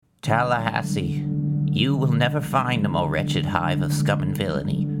Tallahassee, you will never find a more wretched hive of scum and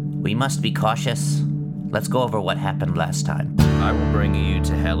villainy. We must be cautious. Let's go over what happened last time. I will bring you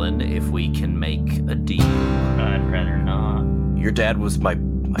to Helen if we can make a deal. I'd rather not. Your dad was my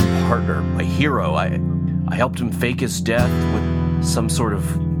partner, my hero. I helped him fake his death with some sort of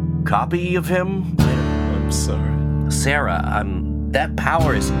copy of him. I'm sorry. Sarah, that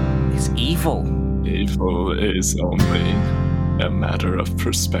power is evil. Evil is only a matter of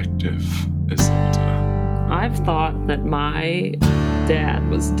perspective, Isolde. I've thought that my dad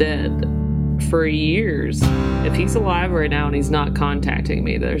was dead for years. If he's alive right now and he's not contacting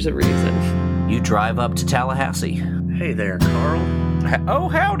me, there's a reason. You drive up to Tallahassee. Hey there, Carl. Oh,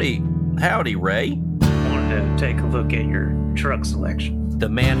 howdy. Howdy, Ray. Wanted to take a look at your truck selection. The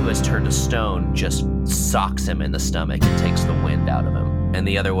man who has turned to stone just socks him in the stomach and takes the wind out of him. And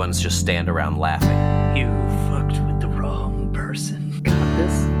the other ones just stand around laughing. You fucked with the wrong person.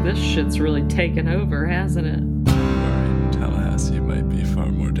 God, this shit's really taken over, hasn't it? Worried Tallahassee might be far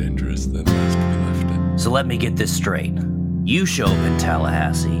more dangerous than last we left it. So let me get this straight. You show up in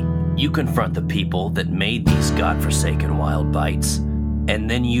Tallahassee, you confront the people that made these godforsaken wild bites, and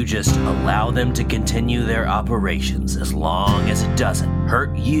then you just allow them to continue their operations as long as it doesn't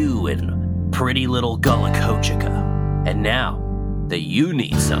hurt you and pretty little Gullah Kochika. And now that you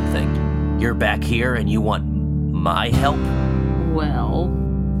need something, you're back here and you want my help? Well,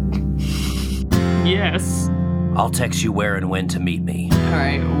 yes. I'll text you where and when to meet me. All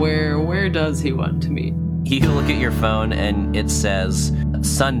right, where does he want to meet? You look at your phone and it says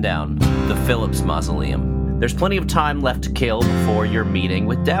Sundown, the Phillips Mausoleum. There's plenty of time left to kill before your meeting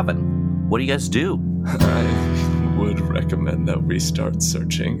with Devin. What do you guys do? I would recommend that we start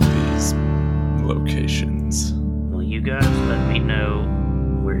searching these locations. Well, you guys let me know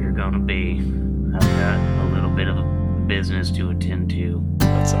where you're gonna be. I've got a little bit of a business to attend to.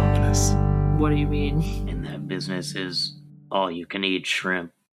 That's ominous. What do you mean? And that business is all you can eat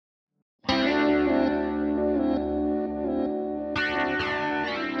shrimp.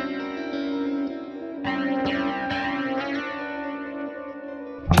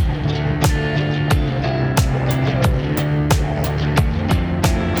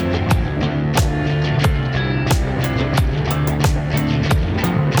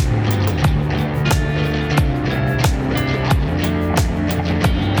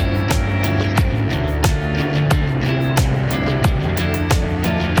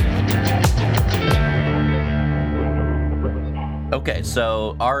 Okay,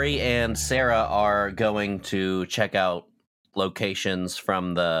 so Ari and Sarah are going to check out locations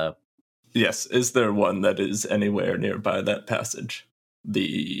from the... Yes, is there one that is anywhere nearby that passage?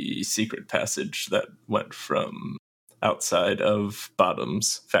 The secret passage that went from outside of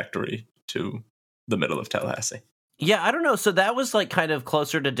Bottom's factory to the middle of Tallahassee. Yeah, I don't know. So that was like kind of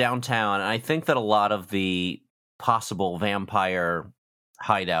closer to downtown. And I think that a lot of the possible vampire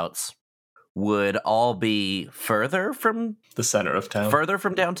hideouts would all be further from The center of town. further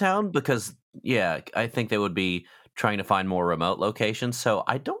from downtown because, yeah, I think they would be trying to find more remote locations. So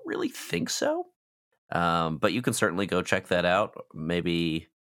I don't really think so. But you can certainly go check that out. Maybe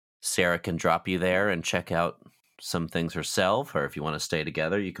Sarah can drop you there and check out some things herself. Or if you want to stay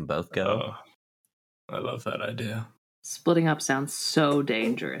together, you can both go. Oh, I love that idea. Splitting up sounds so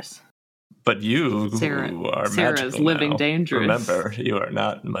dangerous. But you Sarah- are Sarah's magical living now. dangerous. Remember, you are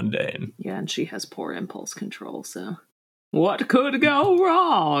not mundane. Yeah, and she has poor impulse control, so... What could go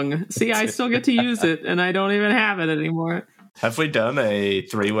wrong? See, I still get to use it, and I don't even have it anymore. Have we done a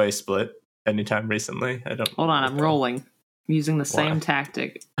three-way split anytime recently? I don't. Hold on, I'm rolling. I'm using the same Why?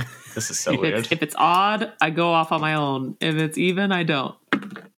 tactic. This is so If weird. it's, if it's odd, I go off on my own. If it's even, I don't.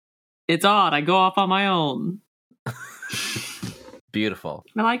 It's odd, I go off on my own. Beautiful.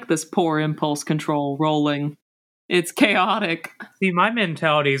 I like this poor impulse control rolling. It's chaotic. See, my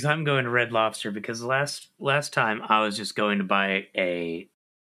mentality is I'm going to Red Lobster because last time I was just going to buy a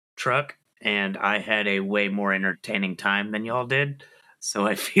truck and I had a way more entertaining time than y'all did. So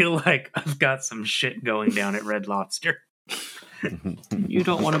I feel like I've got some shit going down at Red Lobster. You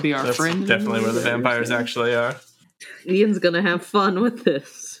don't want to be our That's friend. definitely where the vampires actually are. Ian's gonna have fun with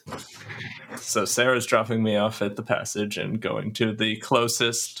this. So Sarah's dropping me off at the passage and going to the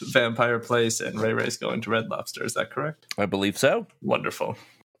closest vampire place, and Ray Ray's going to Red Lobster. Is that correct? I believe so. Wonderful.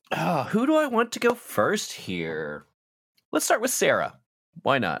 Who do I want to go first here? Let's start with Sarah.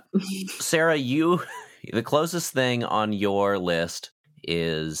 Why not? Sarah, the closest thing on your list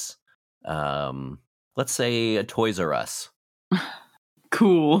is, let's say a Toys R Us.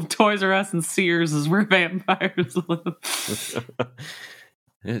 Cool. Toys R Us and Sears is where vampires live.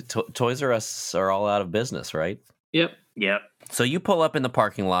 Toys R Us are all out of business, right? Yep. Yep. So you pull up in the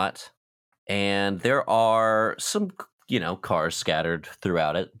parking lot, and there are some, cars scattered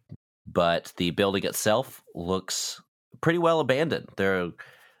throughout it, but the building itself looks pretty well abandoned.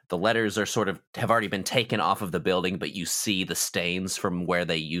 The letters are have already been taken off of the building, but you see the stains from where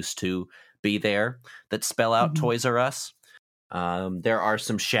they used to be there that spell out Toys R Us. There are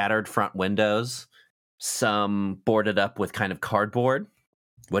some shattered front windows, some boarded up with kind of cardboard.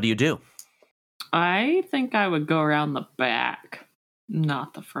 What do you do? I think I would go around the back,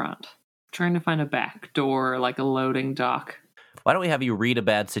 not the front. Trying to find a back door, like a loading dock. Why don't we have you read a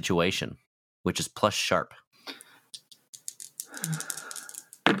bad situation, which is plus sharp?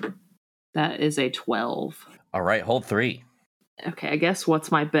 That is a 12. All right, hold 3. Okay, I guess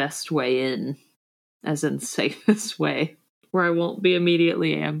what's my best way in? As in safest way, where I won't be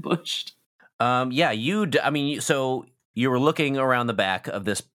immediately ambushed. So you were looking around the back of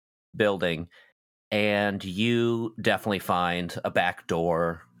this building, and you definitely find a back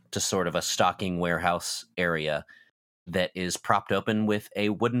door to sort of a stocking warehouse area that is propped open with a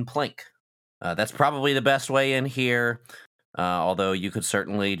wooden plank. That's probably the best way in here. Although you could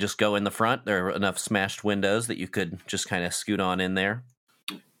certainly just go in the front. There are enough smashed windows that you could just kind of scoot on in there.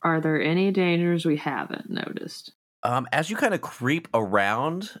 Are there any dangers we haven't noticed? As you kind of creep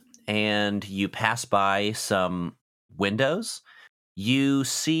around and you pass by some windows, you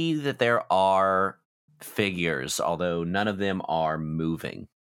see that there are figures, although none of them are moving.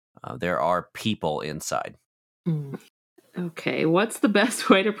 There are people inside. Okay, what's the best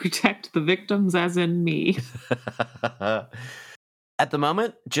way to protect the victims, as in me? At the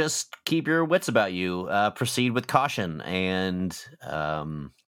moment, just keep your wits about you. Proceed with caution, and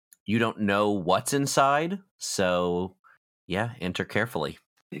you don't know what's inside, so enter carefully.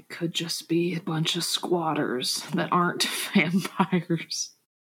 It could just be a bunch of squatters that aren't vampires.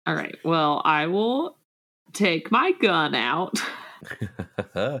 All right, well, I will take my gun out.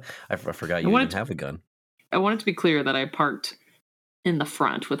 I forgot you didn't have a gun. I want it to be clear that I parked in the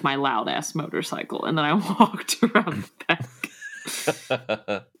front with my loud-ass motorcycle, and then I walked around the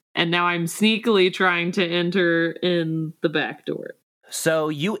back. And now I'm sneakily trying to enter in the back door. So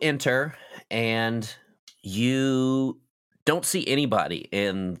you enter, and you don't see anybody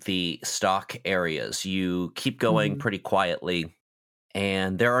in the stock areas. You keep going pretty quietly,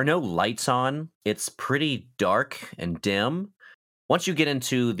 and there are no lights on. It's pretty dark and dim. Once you get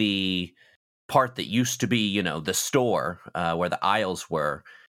into the part that used to be, the store where the aisles were,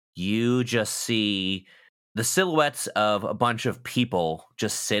 you just see the silhouettes of a bunch of people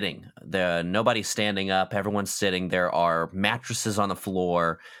just sitting. Nobody's standing up. Everyone's sitting. There are mattresses on the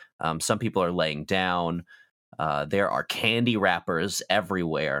floor. Some people are laying down. There are candy wrappers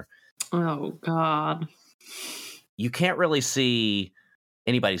everywhere. Oh, God. You can't really see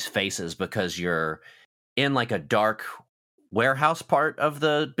anybody's faces because you're in like a dark warehouse part of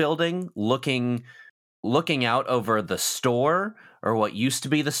the building, looking out over the store, or what used to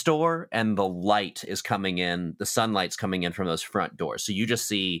be the store, and the light is coming in, the sunlight's coming in from those front doors. So you just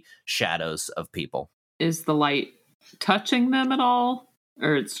see shadows of people. Is the light touching them at all,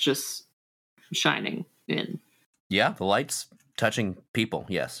 or it's just shining in? Yeah, the light's touching people,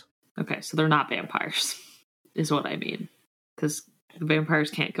 yes. Okay, so they're not vampires, is what I mean. Because the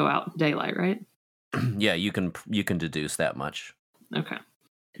vampires can't go out in daylight, right? Yeah, you can deduce that much. Okay.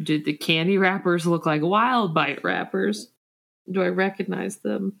 Do the candy wrappers look like wild bite wrappers? Do I recognize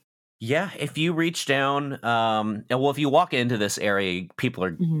them? Yeah, if you reach down, if you walk into this area,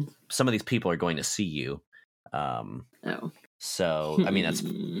 some of these people are going to see you. So, I mean, that's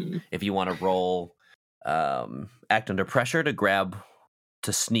if you want to roll, act under pressure to kind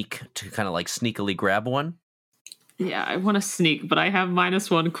of like sneakily grab one. Yeah, I want to sneak, but I have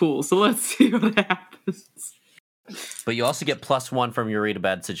 -1 cool, so let's see what happens. But you also get +1 from your read a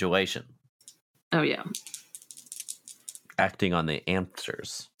bad situation. Oh, yeah. Acting on the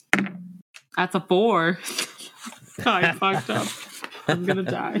answers. That's a 4. I fucked up. I'm gonna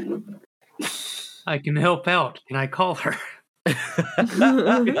die. I can help out. Can I call her?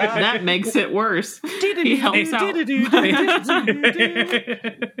 That makes it worse. He helps out.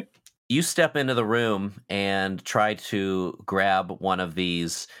 You step into the room and try to grab one of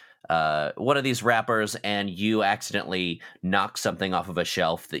these wrappers, and you accidentally knock something off of a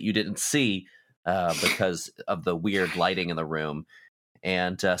shelf that you didn't see because of the weird lighting in the room.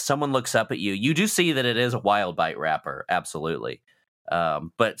 And someone looks up at you. You do see that it is a wild bite wrapper, absolutely.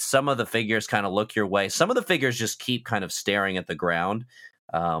 But some of the figures kind of look your way. Some of the figures just keep kind of staring at the ground.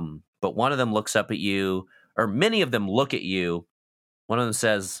 But one of them looks up at you, or many of them look at you. One of them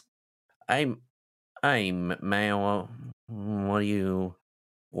says, I'm man, why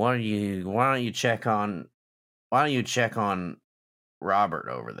don't you check on why don't you check on Robert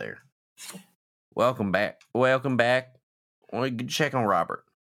over there? Welcome back. Welcome back. Well, you can check on Robert.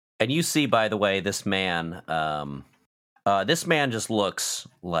 And you see, by the way, this man just looks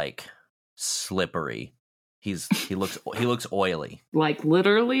like slippery. He looks oily. Like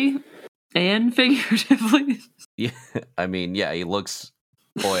literally and figuratively. Yeah, I mean, yeah, he looks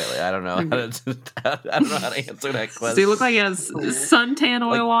oily. I don't know. I don't know how to answer that question. Does he look like he has suntan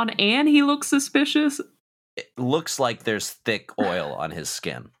oil on, and he looks suspicious? It looks like there's thick oil on his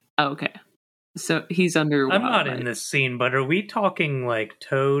skin. Okay, so he's under. I'm not in this scene, but are we talking like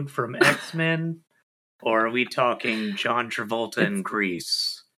Toad from X-Men, or are we talking John Travolta in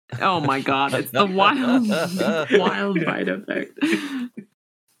Grease? Oh my God! It's the wild bite effect.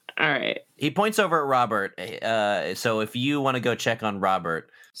 All right. He points over at Robert. So if you want to go check on Robert.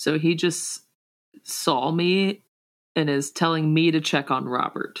 So he just saw me and is telling me to check on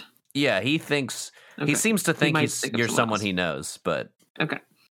Robert. Yeah, he thinks. Okay. He seems to think you're someone he knows, but okay,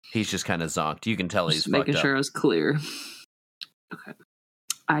 he's just kind of zonked. You can tell just he's making sure I was clear. Okay,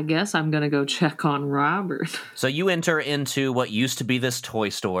 I guess I'm gonna go check on Robert. So you enter into what used to be this toy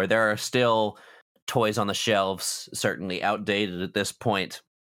store. There are still toys on the shelves, certainly outdated at this point.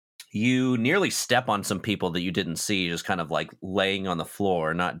 You nearly step on some people that you didn't see, just kind of like laying on the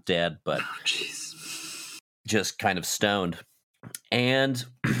floor, not dead, but just kind of stoned. And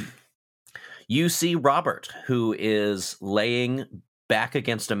you see Robert, who is laying back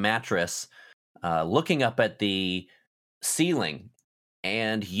against a mattress, looking up at the ceiling.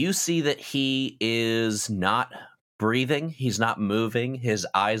 And you see that he is not breathing. He's not moving. His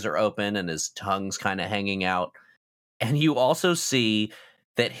eyes are open and his tongue's kind of hanging out. And you also see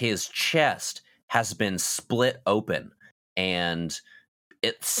that his chest has been split open and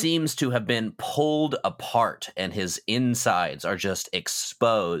it seems to have been pulled apart and his insides are just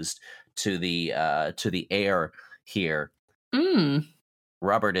exposed to the air here.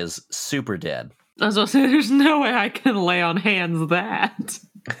 Robert is super dead. I was going to say, there's no way I can lay on hands that.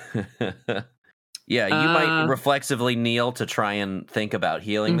 Yeah, you might reflexively kneel to try and think about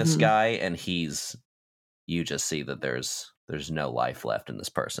healing this guy, and you just see that there's no life left in this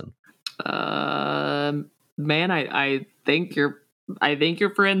person. Man, I think your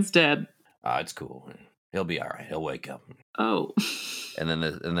friend's dead. It's cool. He'll be all right. He'll wake up. Oh. And then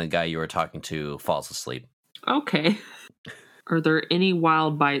the guy you were talking to falls asleep. Okay. Are there any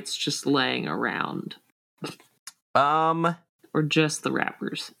wild bites just laying around? Or just the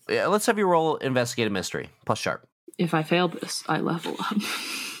wrappers? Yeah, let's have you roll investigate a mystery plus sharp. If I fail this, I level up.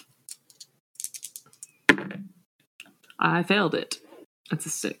 I failed it. That's a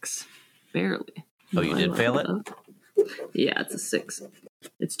 6. Barely. Oh, you did fail it? Yeah, it's a 6.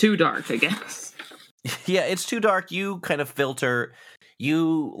 It's too dark, I guess. Yeah, it's too dark. You kind of filter.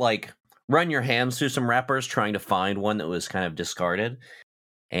 You, run your hands through some wrappers trying to find one that was kind of discarded.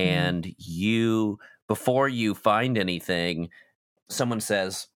 And you, before you find anything, someone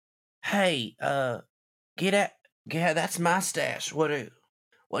says, "Hey, get out. That's my stash. What do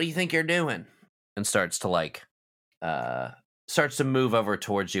you think you're doing?" And starts to move over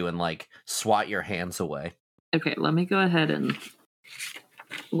towards you and swat your hands away. Okay, let me go ahead and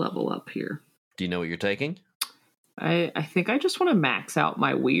level up here. Do you know what you're taking? I think I just want to max out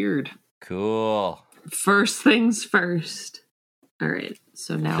my weird. Cool. First things first. All right,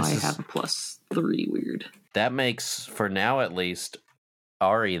 so now I have a +3 weird. That makes, for now at least,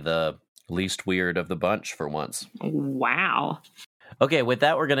 Ari the least weird of the bunch for once. Wow. Okay, with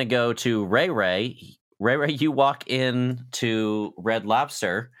that, we're going to go to Ray Ray. Ray Ray, you walk in to Red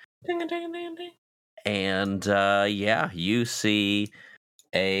Lobster. And, you see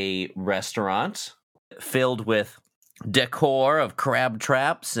a restaurant filled with decor of crab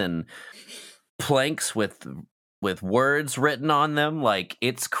traps and planks with words written on them, like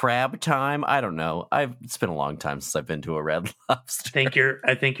it's crab time. I don't know. It's been a long time since I've been to a Red Lobster.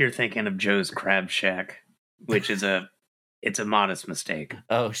 I think you're thinking of Joe's Crab Shack, which is it's a modest mistake.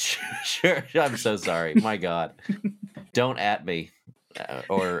 Oh, sure. I'm so sorry. My God. Don't at me.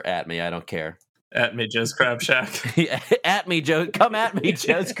 Or at me. I don't care. At me, Joe's Crab Shack. At me, Joe. Come at me,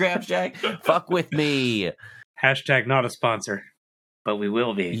 Joe's Crab Shack. Fuck with me. # not a sponsor, but we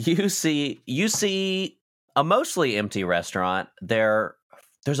will be. You see a mostly empty restaurant.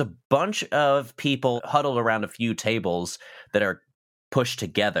 There's a bunch of people huddled around a few tables that are pushed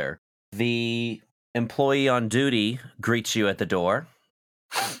together. The employee on duty greets you at the door.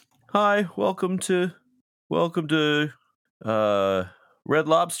 "Hi, welcome to Red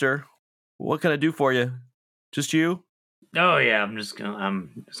Lobster. What can I do for you? Just you?" Oh yeah, I'm just gonna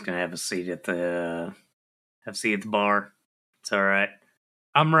have a seat at the bar. It's all right.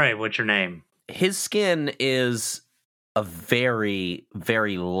 I'm Ray. What's your name? his skin is a very,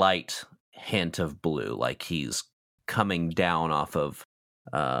 very light hint of blue, like he's coming down off of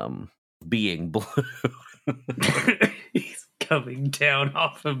being blue. He's coming down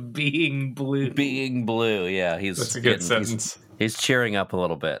off of being blue. Being blue, yeah. That's a good sentence. He's cheering up a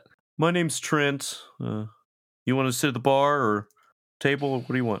little bit. My name's Trent. You want to sit at the bar or table? What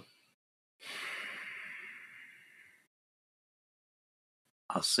do you want?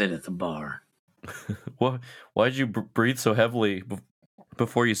 I'll sit at the bar. Why'd you breathe so heavily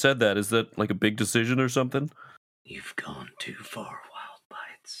before you said that? Is that like a big decision or something? You've gone too far, Wild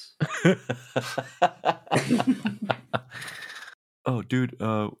Bites. Oh, dude,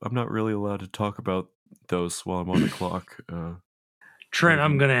 I'm not really allowed to talk about those while I'm on the clock. Trent,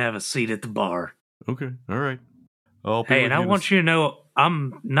 I'm gonna have a seat at the bar. Okay, all right. Hey, and I want you to know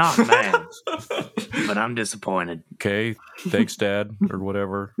I'm not mad, but I'm disappointed. Okay, thanks, Dad, or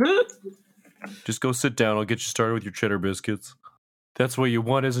whatever. Just go sit down. I'll get you started with your cheddar biscuits. That's what you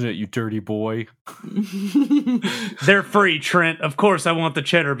want, isn't it, you dirty boy? They're free, Trent. Of course I want the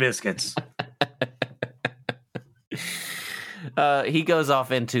cheddar biscuits. He goes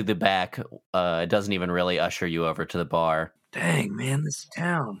off into the back. Doesn't even really usher you over to the bar. Dang, man, this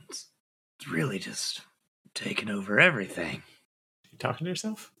town, it's really just taking over everything. You talking to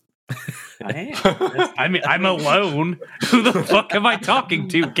yourself? I am. I mean, I'm alone. Who the fuck am I talking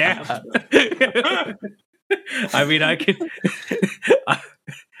to, Cap? I mean, I can.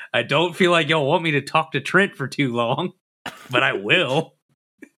 I don't feel like y'all want me to talk to Trent for too long, but I will.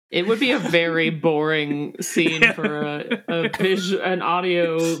 It would be a very boring scene for an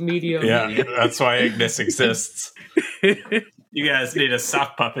audio medium. Yeah, that's why Ignis exists. You guys need a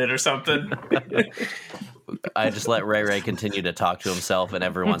sock puppet or something? I just let Ray continue to talk to himself, and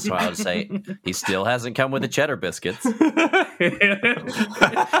every once in a while I would say, he still hasn't come with the cheddar biscuits.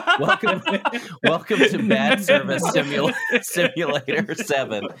 Welcome to Bad Service Simulator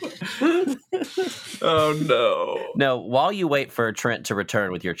 7. Oh, no. No, while you wait for Trent to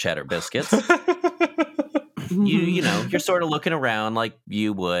return with your cheddar biscuits, you're sort of looking around like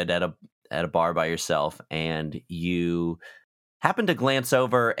you would at a bar by yourself, and you happen to glance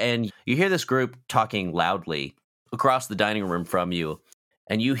over and you hear this group talking loudly across the dining room from you,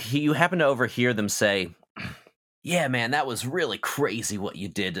 and you happen to overhear them say, "Yeah, man, that was really crazy what you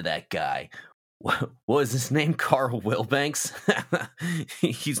did to that guy. What was his name? Carl Wilbanks?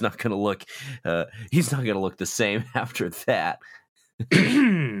 He's not gonna look the same after that."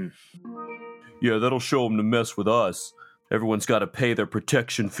 Yeah, that'll show him to mess with us. Everyone's got to pay their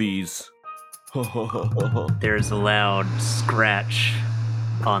protection fees. There's a loud scratch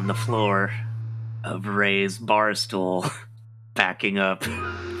on the floor of Ray's bar stool backing up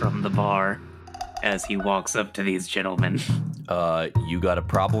from the bar as he walks up to these gentlemen. You got a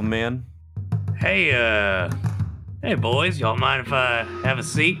problem, man? Hey boys, y'all mind if I have a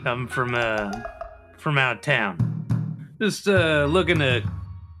seat? I'm from out of town. Just looking to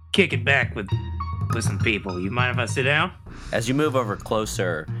kick it back with some people. You mind if I sit down? As you move over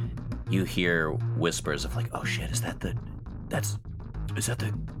closer, you hear whispers of like, "Oh shit, is that the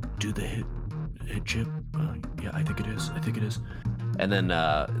dude that hit Chip? Yeah, I think it is. And then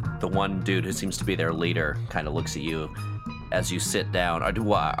the one dude who seems to be their leader kind of looks at you as you sit down.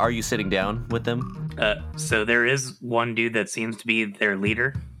 Are you sitting down with them? So there is one dude that seems to be their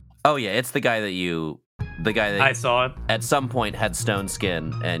leader. Oh yeah, it's the guy that I saw him. At some point had stone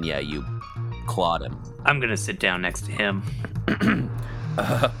skin, and yeah, you clawed him. I'm gonna sit down next to him.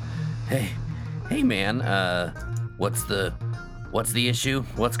 Hey man, what's the issue?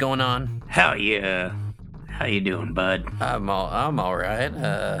 What's going on? How you doing, bud? I'm all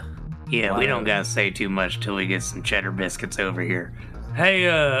right. Yeah, we don't gotta say too much till we get some cheddar biscuits over here.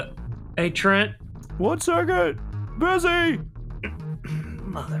 Hey Trent. 1 second. Busy.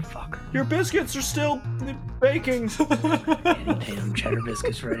 Motherfucker. Your biscuits are still baking. Any damn cheddar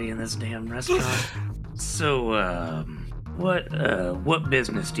biscuits ready in this damn restaurant? So, what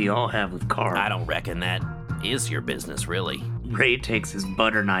business do y'all have with Carl? I don't reckon that is your business, really. Ray takes his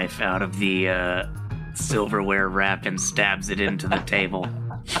butter knife out of the silverware wrap and stabs it into the table.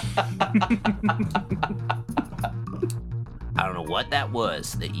 I don't know what that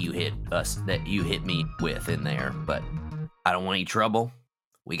was that you hit me with in there, but I don't want any trouble.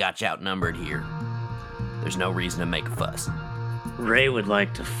 We got you outnumbered here. There's no reason to make a fuss. Ray would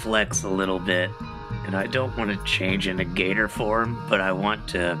like to flex a little bit, and I don't want to change into gator form, but I want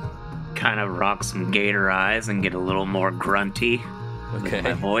to kind of rock some gator eyes and get a little more grunty with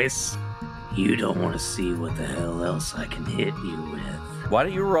my voice. You don't want to see what the hell else I can hit you with. Why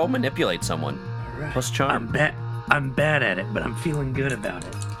don't you roll manipulate someone? All right. Plus charm. I'm bad at it, but I'm feeling good about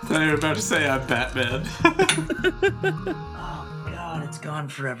it. thought you were about to say I'm Batman. Oh God, it's gone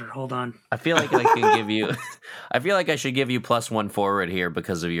forever. Hold on. I feel like I can give you. I feel like I should give you +1 forward here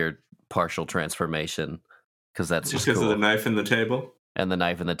because of your partial transformation. Because that's just because cool. of the knife in the table. And the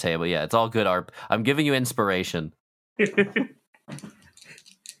knife in the table. Yeah, it's all good, Arp. I'm giving you inspiration.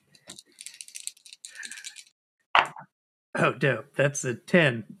 Oh, dope. That's a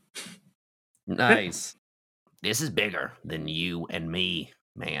 10. Nice. This is bigger than you and me,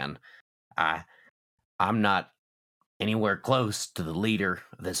 man. I'm not anywhere close to the leader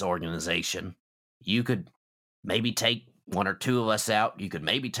of this organization. You could maybe take 1 or 2 of us out. You could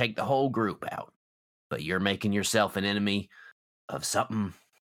maybe take the whole group out. But you're making yourself an enemy of something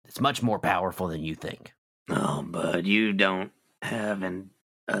that's much more powerful than you think. Oh, bud, you don't have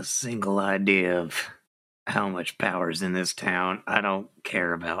a single idea of how much power's in this town. I don't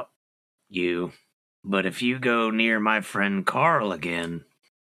care about you. But if you go near my friend Carl again,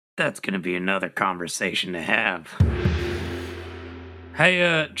 that's going to be another conversation to have.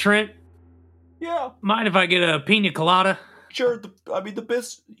 Hey, Trent, Yeah, mind if I get a pina colada? sure.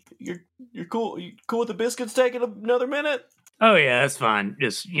 You're cool. You cool with the biscuits taking another minute? Oh, yeah, that's fine.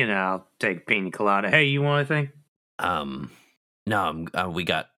 Just, I'll take pina colada. Hey, you want anything? No, we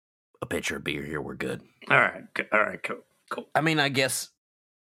got a pitcher of beer here. We're good. All right, cool. I mean, I guess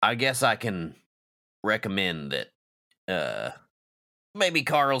I can recommend that maybe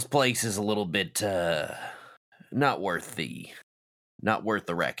Carl's place is a little bit not worth the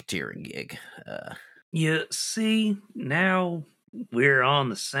racketeering gig. You see, now we're on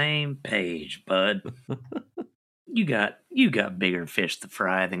the same page, bud. You got bigger fish to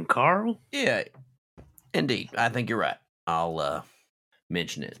fry than Carl. Yeah, indeed. I think you're right. I'll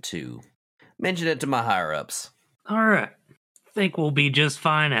mention it to my higher ups. All right. Think we'll be just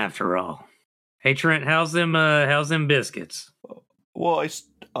fine after all. Hey Trent, how's them biscuits? Well,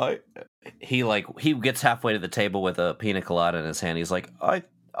 He gets halfway to the table with a pina colada in his hand. He's like, I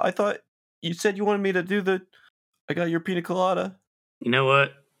thought you said you wanted me to do I got your pina colada. You know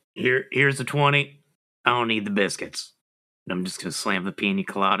what? Here's the 20. I don't need the biscuits. I'm just gonna slam the pina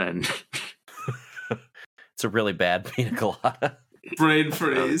colada and it's a really bad pina colada. Brain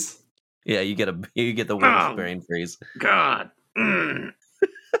freeze. Yeah, you get the worst brain freeze. God.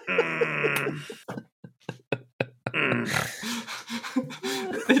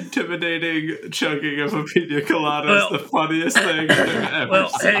 Intimidating chugging of a pina colada is the funniest thing I've ever Well,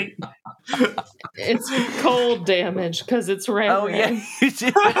 seen. hey, It's cold damage because it's red. Oh yeah,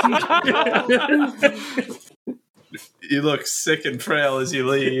 You look sick and frail as you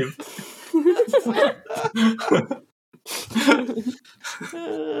leave.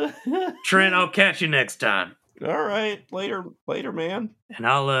 Trent, I'll catch you next time. All right, later, man. And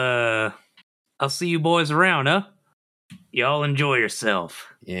I'll see you boys around, huh? Y'all enjoy yourself.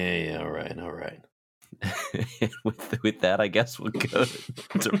 Yeah, all right. with that, I guess we'll go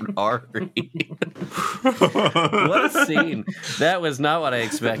to Ari. What a scene! That was not what I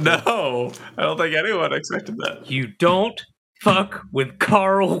expected. No, I don't think anyone expected that. You don't fuck with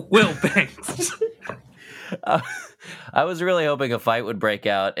Carl Wilbanks. I was really hoping a fight would break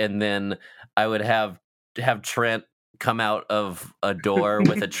out, and then I would have Trent come out of a door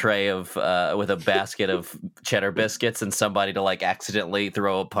with a tray of with a basket of cheddar biscuits, and somebody to accidentally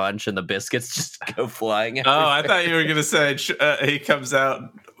throw a punch, and the biscuits just go flying out. Oh, I thought you were gonna say he comes out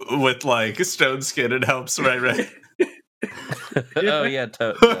with stone skin and helps right. Oh yeah,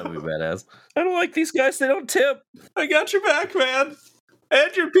 that'd be badass. I don't like these guys. They don't tip. I got your back, man,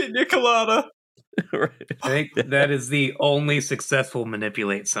 and your pina colada. Right. I think that is the only successful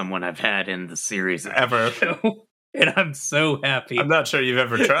manipulate someone I've had in the series Ever. And I'm so happy. I'm not sure you've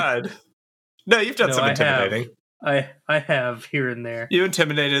ever tried. No, you've done some intimidating. I have here and there. You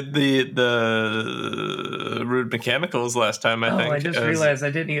intimidated the Rude Mechanicals last time, I think. I just realized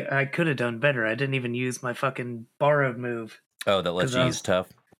I could have done better. I didn't even use my fucking borrowed move. Oh, that lets you use tough.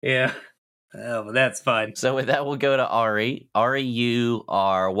 Yeah. Oh, but that's fine. So with that, we'll go to Ari. Ari, you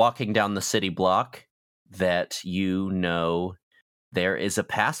are walking down the city block that there is a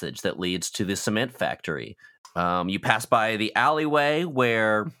passage that leads to the cement factory. You pass by the alleyway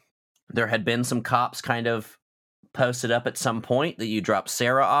where there had been some cops kind of posted up at some point that you dropped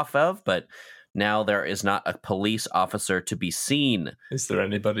Sarah off of, but now there is not a police officer to be seen. Is there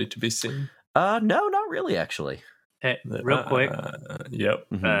anybody to be seen? No, not really, actually. Hey, real quick. Yep.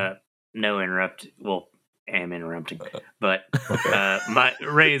 Mhm. No interrupt. Well, am interrupting, but my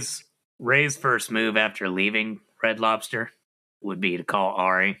Ray's first move after leaving Red Lobster would be to call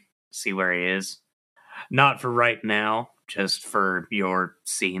Ari, see where he is. Not for right now, just for your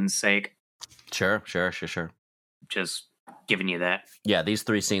scene's sake. Sure. Just giving you that. Yeah, these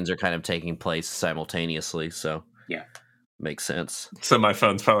three scenes are kind of taking place simultaneously, so Yeah. makes sense. So my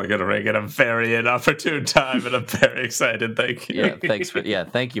phone's probably going to ring at a very inopportune time, and I'm very excited. Thank you. Yeah,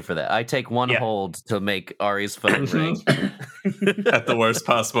 thank you for that. I take one Yeah. hold to make Ari's phone ring. At the worst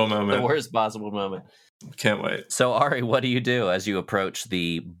possible moment. The worst possible moment. Can't wait. So Ari, what do you do as you approach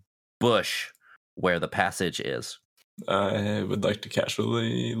the bush where the passage is? I would like to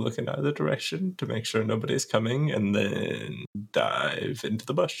casually look in either direction to make sure nobody's coming, and then dive into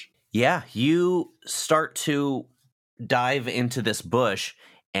the bush. Yeah, you start to dive into this bush,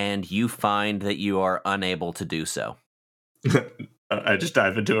 and you find that you are unable to do so. I just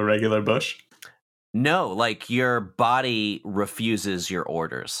dive into a regular bush. No, like your body refuses your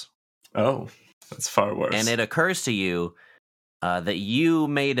orders. Oh, that's far worse. And it occurs to you that you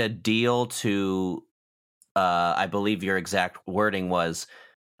made a deal to, I believe your exact wording was,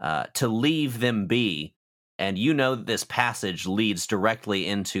 to leave them be. And you know that this passage leads directly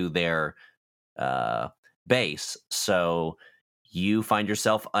into their base. So you find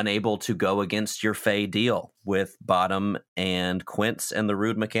yourself unable to go against your Fey deal with Bottom and Quince and the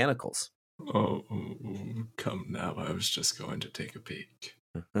Rude Mechanicals. Oh, come now. I was just going to take a peek.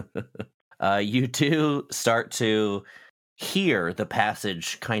 You do start to hear the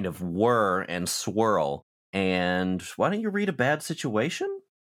passage kind of whir and swirl. And why don't you read a bad situation?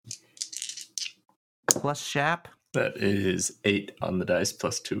 Plus Shap. That is 8 on the dice,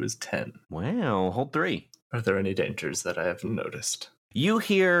 plus 2 is 10. Wow, hold 3. Are there any dangers that I haven't noticed? You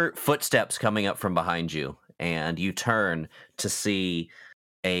hear footsteps coming up from behind you, and you turn to see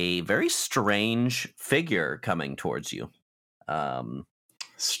a very strange figure coming towards you.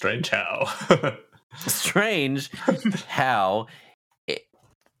 Strange how. Strange how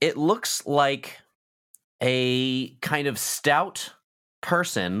it looks like a kind of stout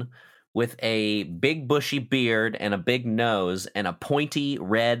person with a big bushy beard and a big nose and a pointy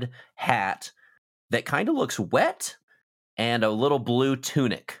red hat that kind of looks wet and a little blue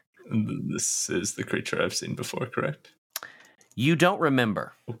tunic. This is the creature I've seen before, correct? You don't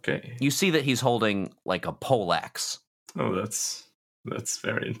remember. Okay. You see that he's holding like a poleaxe. Oh, that's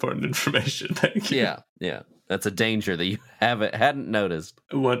very important information. Thank you. Yeah. That's a danger that you hadn't noticed.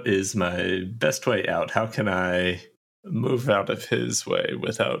 What is my best way out? How can I move out of his way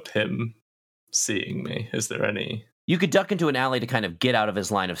without him seeing me? Is there any... You could duck into an alley to kind of get out of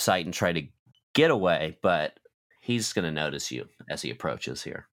his line of sight and try to get away, but he's going to notice you as he approaches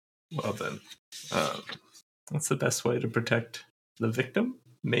here. Well then, what's the best way to protect the victim?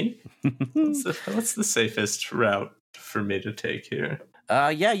 Me? What's the safest route for me to take here?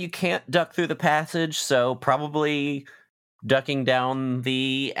 Yeah, you can't duck through the passage, so probably ducking down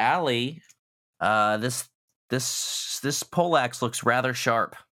the alley. This poleaxe looks rather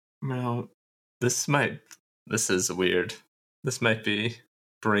sharp. Well, this is weird. This might be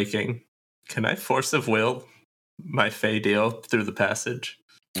breaking. Can I force of will my Fey deal through the passage?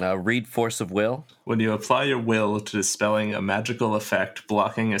 Read Force of Will. When you apply your will to dispelling a magical effect,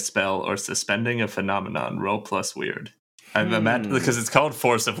 blocking a spell, or suspending a phenomenon, roll plus weird. I'm imagine because it's called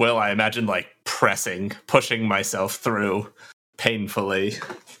Force of Will, I imagine like pushing myself through painfully.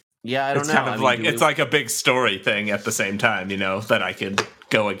 Yeah, I don't know. Kind of it's like a big story thing at the same time, that I could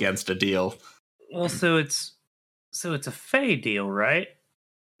go against a deal. Well, so it's a Fey deal, right?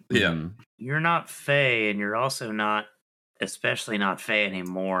 Yeah. You're not Fey, and you're also not, especially not Fey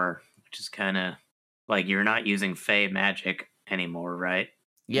anymore, which is kind of like you're not using Fey magic anymore, right?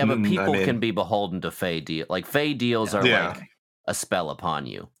 Yeah, but people can be beholden to Fey deal. Like Fey deals are like a spell upon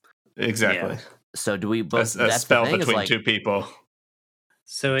you. Exactly. Yeah. So do we? But a spell between two people.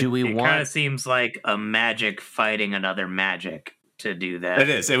 So it kind of seems like a magic fighting another magic to do that. It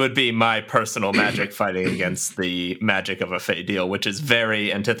is. It would be my personal magic fighting against the magic of a Fey deal, which is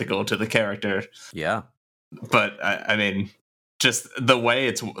very antithetical to the character. Yeah. But I mean, just the way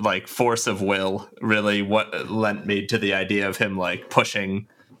it's like force of will really what lent me to the idea of him like pushing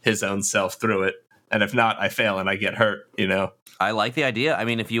his own self through it. And if not, I fail and I get hurt, I like the idea. I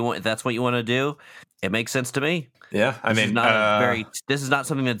mean, if that's what you want to do, it makes sense to me. Yeah. I mean, this is not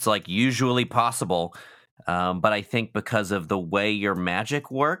something that's like usually possible. But I think because of the way your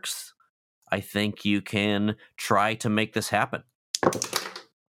magic works, I think you can try to make this happen.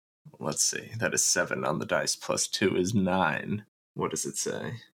 Let's see. That is 7 on the dice. Plus 2 is 9. What does it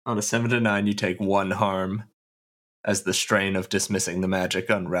say? On a 7 to 9, you take 1 harm as the strain of dismissing the magic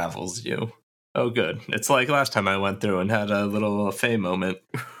unravels you. Oh, good. It's like last time I went through and had a little Fey moment.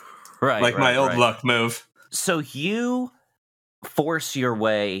 Right. Like my old luck move. So you force your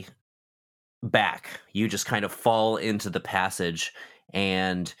way back. You just kind of fall into the passage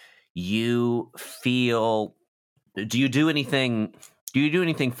and you feel do you do anything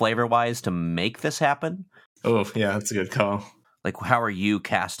flavor-wise to make this happen? Oh, yeah, that's a good call. Like, how are you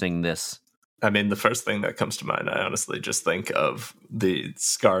casting this? I mean, the first thing that comes to mind, I honestly just think of the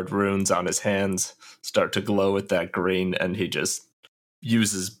scarred runes on his hands start to glow with that green, and he just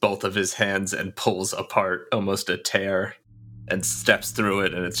uses both of his hands and pulls apart almost a tear and steps through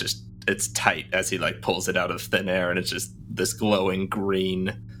it, and it's tight as he like pulls it out of thin air, and it's just this glowing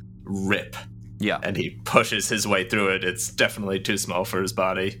green rip. Yeah. And he pushes his way through it. It's definitely too small for his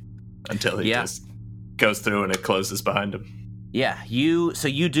body until he just goes through and it closes behind him. Yeah, you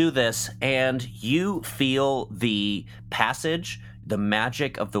do this, and you feel the passage, the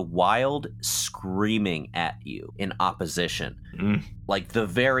magic of the wild screaming at you in opposition. Like the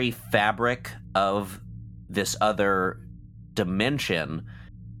very fabric of this other dimension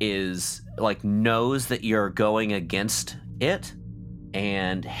is like knows that you're going against it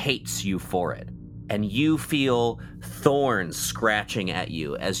and hates you for it. And you feel thorns scratching at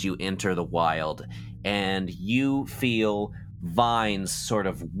you as you enter the wild, and you feel vines sort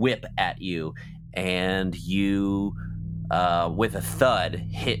of whip at you, and you with a thud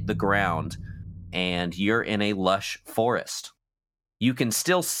hit the ground, and you're in a lush forest. You can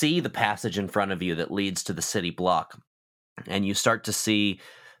still see the passage in front of you that leads to the city block, and you start to see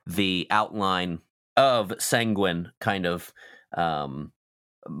the outline of Sanguine kind of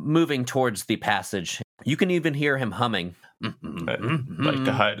moving towards the passage. You can even hear him humming. I'd like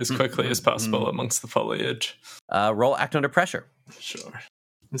to hide as quickly as possible amongst the foliage. Roll act under pressure. Sure.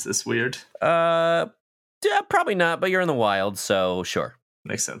 Is this weird? Yeah, probably not, but you're in the wild, so sure.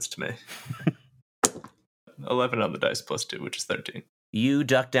 Makes sense to me. 11 on the dice plus 2, which is 13. You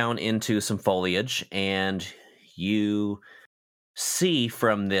duck down into some foliage, and you see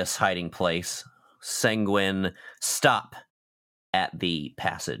from this hiding place Sanguine stop at the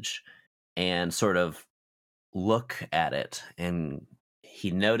passage and sort of look at it, and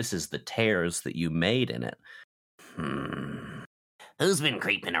he notices the tears that you made in it. Who's been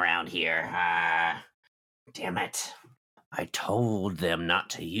creeping around here? Damn it. I told them not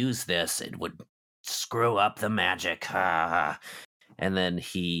to use this. It would screw up the magic. And then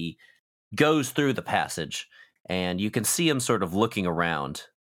he goes through the passage, and you can see him sort of looking around,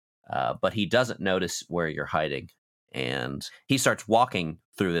 but he doesn't notice where you're hiding. And he starts walking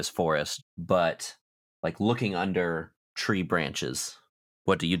through this forest, but like looking under tree branches.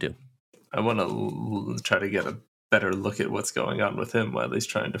 What do you do? I want to try to get a better look at what's going on with him while he's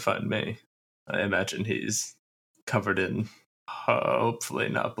trying to find me. I imagine he's covered in, hopefully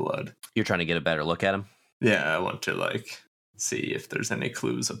not blood. You're trying to get a better look at him? Yeah, I want to like see if there's any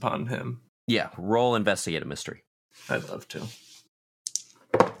clues upon him. Yeah, roll investigate a mystery. I'd love to.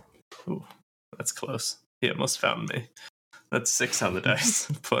 Ooh, that's close. He almost found me. That's 6 on the dice.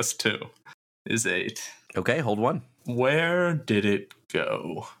 Plus 2 is 8. Okay, hold 1. Where did it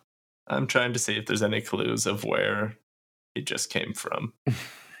go? I'm trying to see if there's any clues of where it just came from.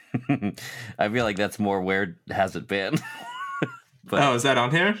 I feel like that's more where has it been. But oh, is that on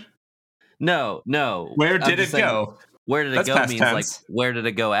here? No. Where did it go? Where did it go means tense. Like, where did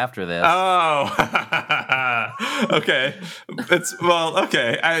it go after this? Oh, okay.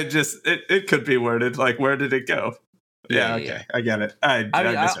 Okay. It could be worded like, where did it go? Yeah, okay. Yeah. I get it. I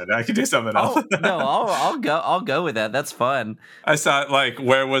misread it. I could do something else. I'll go with that. That's fun. I saw it like,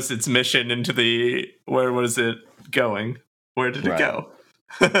 where was its mission where was it going? Where did it go?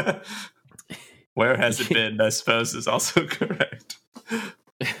 Where has it been, I suppose, is also correct.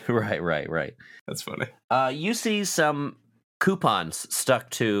 Right. That's funny. You see some coupons stuck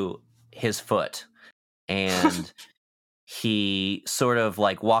to his foot, and he sort of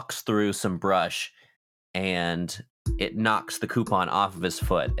like walks through some brush, and it knocks the coupon off of his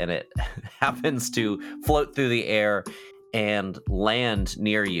foot, and it happens to float through the air and land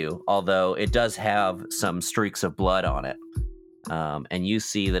near you, although it does have some streaks of blood on it. And you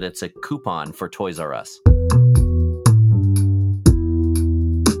see that it's a coupon for Toys R Us.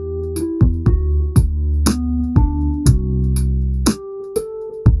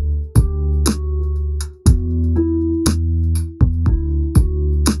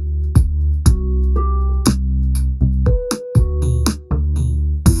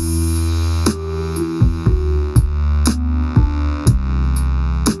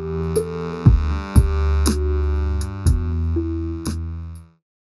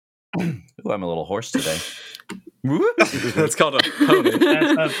 Ooh, I'm a little hoarse today. That's called a pony.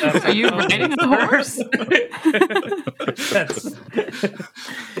 Are you riding a horse?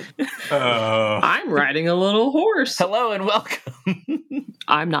 I'm riding a little horse. Hello and welcome.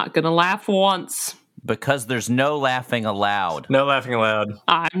 I'm not going to laugh once. Because there's no laughing allowed. No laughing allowed.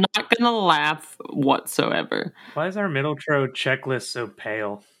 I'm not gonna laugh whatsoever. Why is our middle tro checklist so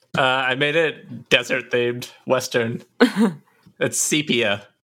pale? I made it desert themed, Western. It's sepia.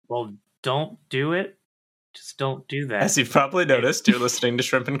 Well, don't do it. Just don't do that. As you've probably noticed, you're listening to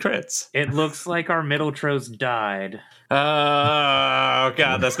Shrimp and Crits. It looks like our middle tros died. Oh,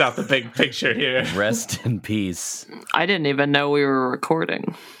 God, that's not the big picture here. Rest in peace. I didn't even know we were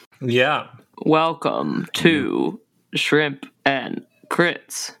recording. Yeah. Welcome to Shrimp and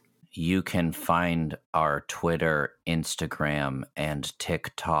Crits. You can find our Twitter, Instagram, and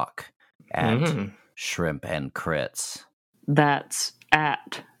TikTok at Shrimp and Crits. That's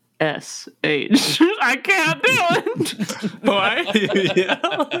at SH. I can't do it. Why?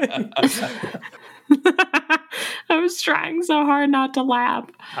 I was trying so hard not to laugh.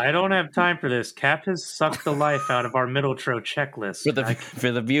 I don't have time for this. Cap has sucked the life out of our middle tro checklist.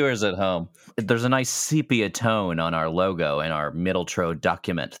 For the viewers at home, there's a nice sepia tone on our logo and our middle tro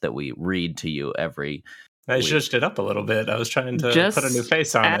document that we read to you every I week. zhuzhed it up a little bit. I was trying to Just put a new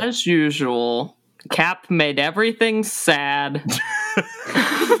face on it. as usual, Cap made everything sad.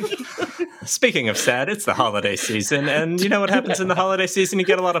 Speaking of sad, it's the holiday season, and you know what happens in the holiday season? You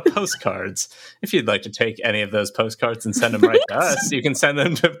get a lot of postcards. If you'd like to take any of those postcards and send them right to us, you can send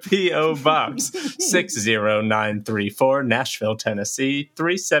them to P.O. Box 60934, Nashville, Tennessee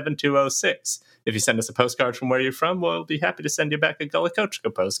 37206. If you send us a postcard from where you're from, we'll be happy to send you back a Gullah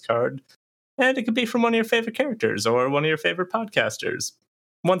Kochka postcard. And it could be from one of your favorite characters or one of your favorite podcasters.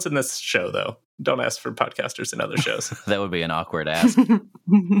 Once in this show, though. Don't ask for podcasters in other shows. That would be an awkward ask.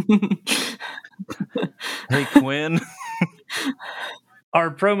 Hey, Quinn. Our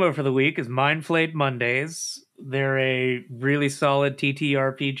promo for the week is Mind Flayed Mondays. They're a really solid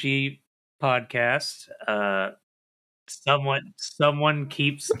TTRPG podcast. Someone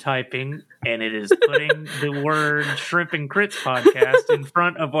keeps typing, and it is putting the word Shrimp and Crits podcast in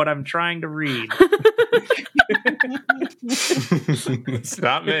front of what I'm trying to read. It's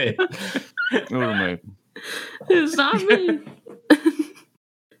not me. It's not me.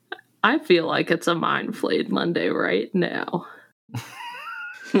 I feel like it's a Mind Flayed Monday right now.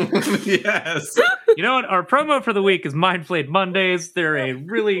 Yes. You know what? Our promo for the week is Mind Flayed Mondays. They're a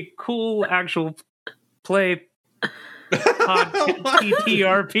really cool actual play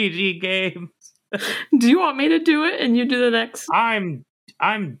TTRPG game. Do you want me to do it and you do the next? I'm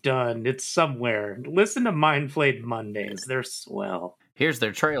done. It's somewhere. Listen to Mind Flayed Mondays. They're swell. Here's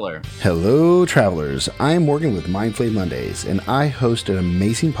their trailer. Hello, travelers. I'm Morgan with Mind Flayed Mondays, and I host an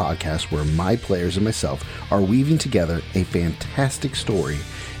amazing podcast where my players and myself are weaving together a fantastic story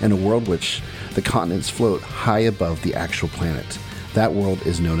in a world which the continents float high above the actual planet. That world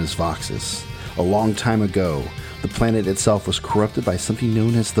is known as Voxus. A long time ago, the planet itself was corrupted by something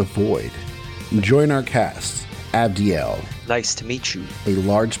known as the Void. Join our cast, Abdiel, Nice to meet you. a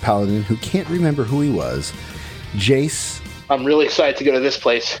large paladin who can't remember who he was, Jace, I'm really excited to go to this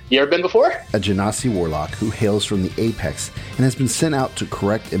place. You ever been before? a Genasi warlock who hails from the Apex and has been sent out to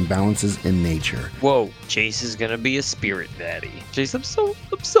correct imbalances in nature, Whoa, Jace is gonna be a spirit daddy. Jace, I'm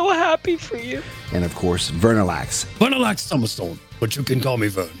so happy for you. and of course, Vernalax, Vernalax Summerstone, but you can call me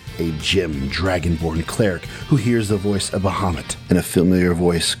Vern. a gem dragonborn cleric who hears the voice of Bahamut, and a familiar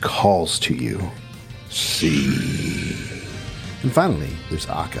voice calls to you. See. And finally, there's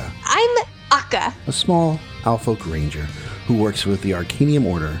Akka, I'm Akka. a small Alpha Ranger who works with the Arcanium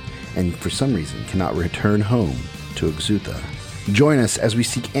Order and for some reason cannot return home to Exutha. Join us as we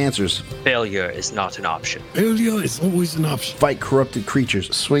seek answers, Failure is not an option. Failure is always an option. fight corrupted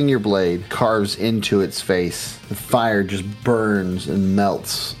creatures, swing your blade, carves into its face. The fire just burns and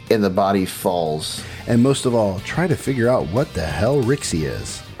melts, and the body falls. And most of all, try to figure out what the hell Rixie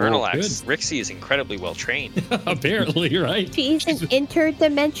is. Vernalax, Rixie is incredibly well trained. Apparently, right? She's an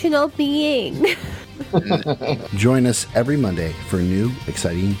interdimensional being. Join us every Monday for new,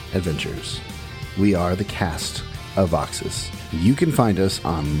 exciting adventures. We are the cast of Voxus. You can find us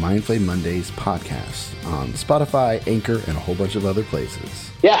on Mind Flayed Mondays podcast on Spotify, Anchor, and a whole bunch of other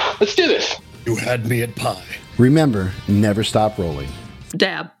places. Yeah, let's do this. You had me at pie. Remember, never stop rolling.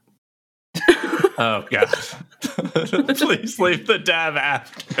 Dab. Oh, God. Please leave the dab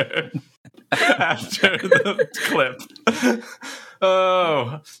after the clip.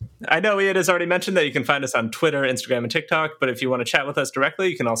 Oh, I know Ian has already mentioned that you can find us on Twitter, Instagram, and TikTok, but if you want to chat with us directly,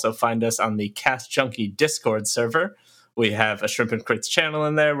 you can also find us on the Cast Junkie Discord server. We have a Shrimp and Crits channel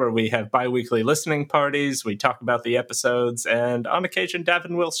in there where we have bi-weekly listening parties, we talk about the episodes, and on occasion,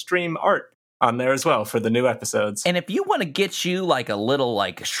 Davin will stream art on there as well for the new episodes. And if you want to get you like a little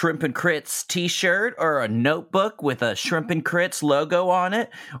like Shrimp and Crits t-shirt or a notebook with a Shrimp and Crits logo on it,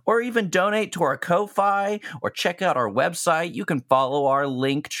 or even donate to our Ko-Fi or check out our website, you can follow our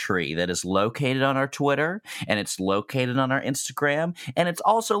link tree that is located on our Twitter, and it's located on our Instagram, and it's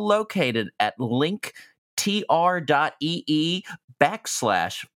also located at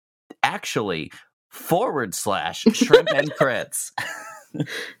linktr.ee/shrimp and crits.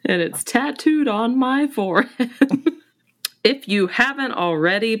 And it's tattooed on my forehead. If you haven't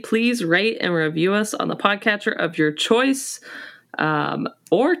already, please rate and review us on the podcatcher of your choice,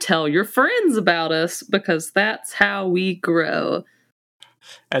 or tell your friends about us, because that's how we grow.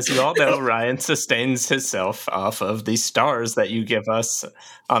 As you all know, Ryan sustains himself off of the stars that you give us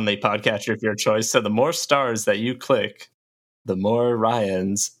on the podcatcher of your choice. So the more stars that you click, the more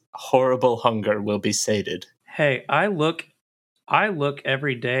Ryan's horrible hunger will be sated. Hey, I look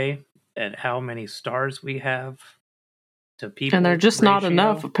every day at how many stars we have to people. And they're just not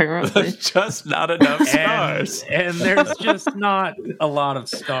enough, apparently. Just not enough stars. And there's just not a lot of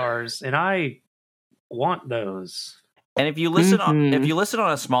stars. And I want those. And if you listen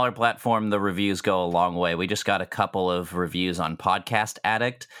on a smaller platform, the reviews go a long way. We just got a couple of reviews on Podcast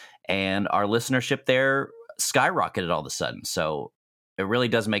Addict, and our listenership there skyrocketed all of a sudden. So it really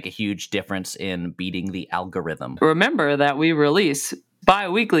does make a huge difference in beating the algorithm. Remember that we release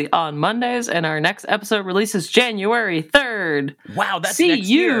bi-weekly on Mondays, and our next episode releases January 3rd. Wow, that's See next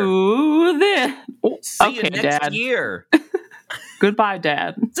you then. See you next year. Goodbye,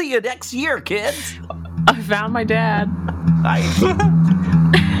 Dad. See you next year, kids. I found my dad. Bye.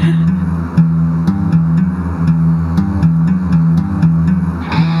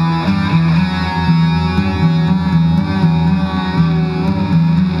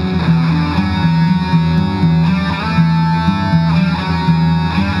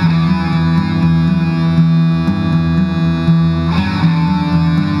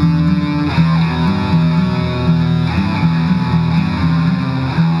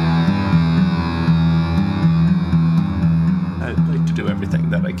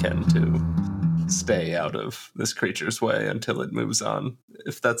 Stay out of this creature's way until it moves on,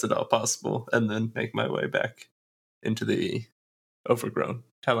 if that's at all possible, and then make my way back into the overgrown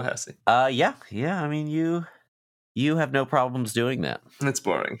Tallahassee. Yeah. I mean, you have no problems doing that. It's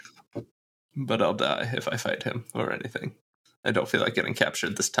boring, but I'll die if I fight him or anything. I don't feel like getting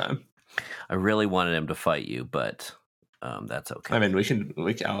captured this time. I really wanted him to fight you, but that's okay. I mean,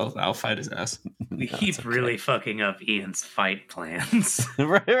 I'll fight his ass. We keep really fucking up Ian's fight plans.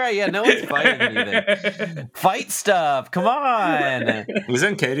 right, yeah, no one's fighting anything. Fight stuff, come on.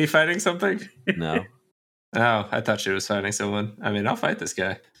 Wasn't Katie fighting something? No. Oh, I thought she was fighting someone. I mean, I'll fight this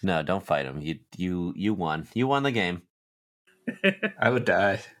guy. No, don't fight him. You won. You won the game. I would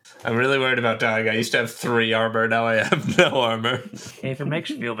die. I'm really worried about dying. I used to have 3 armor. Now I have no armor. Hey, if it makes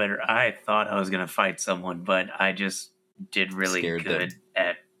you feel better, I thought I was going to fight someone, but I just did really good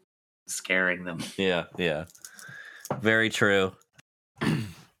at scaring them. Yeah. Very true.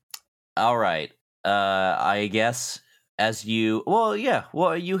 All right. I guess as you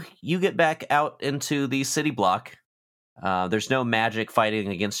get back out into the city block. There's no magic fighting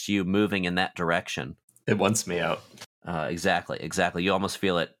against you moving in that direction. It wants me out. Exactly. You almost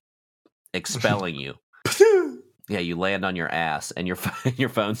feel it expelling you. Yeah, you land on your ass and your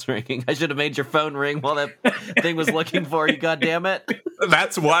phone's ringing. I should have made your phone ring while that thing was looking for you, goddammit.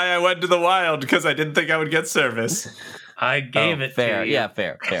 That's why I went to the wild, because I didn't think I would get service. I gave it fair. to you. Yeah,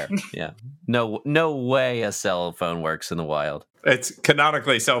 fair. Yeah. No way a cell phone works in the wild. It's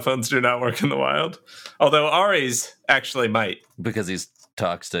canonically, cell phones do not work in the wild. Although Ari's actually might. Because he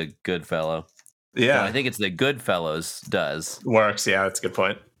talks to Goodfellow. Yeah. No, I think it's the Goodfellows does. Works, yeah, that's a good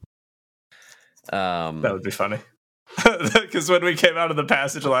point. That would be funny. Because when we came out of the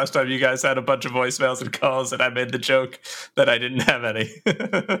passage last time, you guys had a bunch of voicemails and calls, and I made the joke that I didn't have any.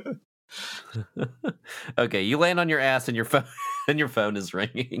 Okay, you land on your ass and your phone is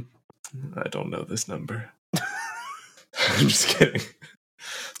ringing. I don't know this number. I'm just kidding.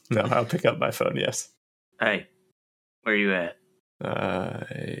 No, I'll pick up my phone, yes. Hey, where you at?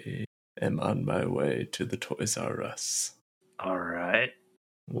 I am on my way to the Toys R Us. All right.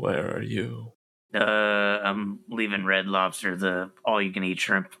 Where are you? I'm leaving Red Lobster. The all-you-can-eat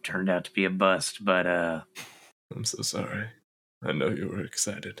shrimp turned out to be a bust, but I'm so sorry. I know you were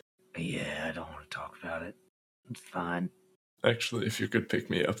excited. Yeah, I don't want to talk about it. It's fine. Actually, if you could pick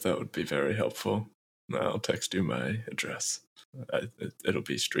me up, that would be very helpful. I'll text you my address. It'll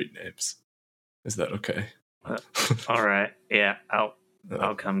be street names. Is that okay? All right. Yeah,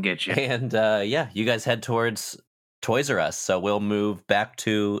 I'll come get you. And you guys head towards Toys R Us. So we'll move back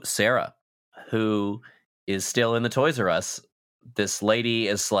to Sarah. who is still in the Toys R Us. This lady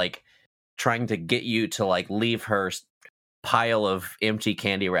is like trying to get you to like leave her pile of empty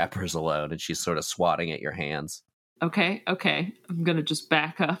candy wrappers alone, and she's sort of swatting at your hands. Okay. I'm gonna just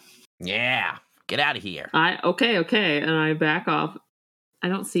back up. Yeah, get out of here. Okay, and I back off. I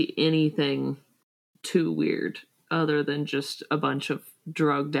don't see anything too weird other than just a bunch of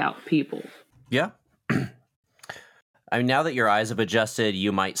drugged out people. Yeah. I mean, now that your eyes have adjusted,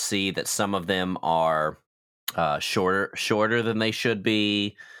 you might see that some of them are shorter than they should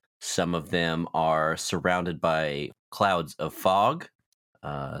be. Some of them are surrounded by clouds of fog.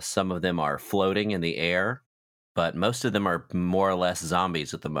 Some of them are floating in the air, but most of them are more or less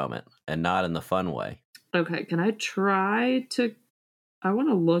zombies at the moment, and not in the fun way. Okay, can I try to... I want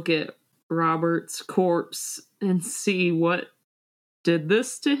to look at Robert's corpse and see what did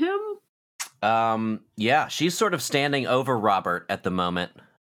this to him? Yeah, she's sort of standing over Robert at the moment,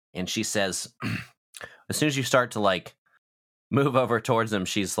 and she says, as soon as you start to, like, move over towards him,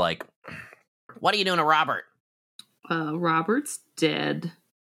 she's like, "What are you doing to Robert?" Robert's dead.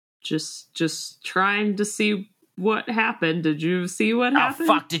 Just trying to see what happened. Did you see what happened?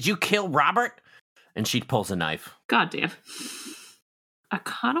 Oh, fuck, did you kill Robert? And she pulls a knife. God damn. I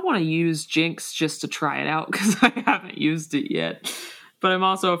kind of want to use Jinx just to try it out, because I haven't used it yet. But I'm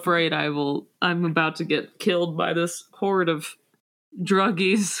also afraid I'm about to get killed by this horde of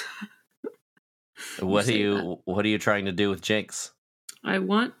druggies. What are you trying to do with Jinx? I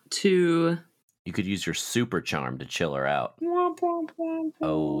want to... You could use your super charm to chill her out.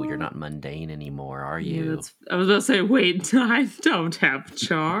 Oh, you're not mundane anymore, are you? Yeah, I was going to say, wait, I don't have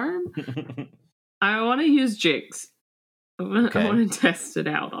charm. I want to use Jinx. I want to test it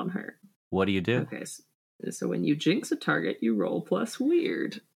out on her. What do you do? Okay, so when you jinx a target, you roll plus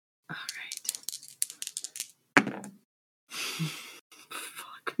weird. All right.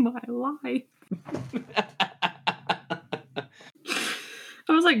 Fuck my life.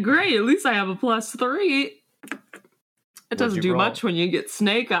 I was like, great, at least I have a +3. It doesn't do much when you get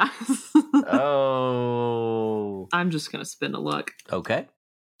snake eyes. Oh. I'm just going to spin a luck. Okay.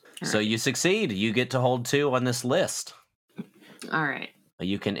 So you succeed. You get to hold 2 on this list. All right.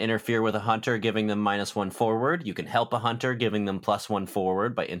 You can interfere with a hunter, giving them -1 forward. You can help a hunter, giving them +1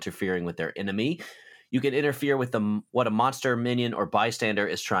 forward by interfering with their enemy. You can interfere with what a monster, minion, or bystander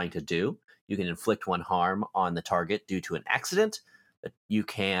is trying to do. You can inflict 1 harm on the target due to an accident. You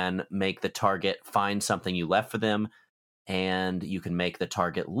can make the target find something you left for them, and you can make the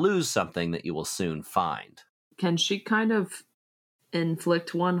target lose something that you will soon find. Can she kind of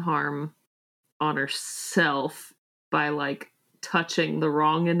inflict 1 harm on herself by, like, touching the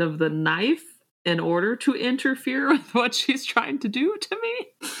wrong end of the knife in order to interfere with what she's trying to do to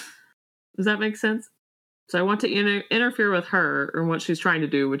me? Does that make sense? So I want to interfere with her and what she's trying to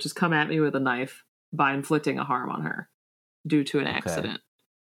do, which is come at me with a knife by inflicting a harm on her due to an accident.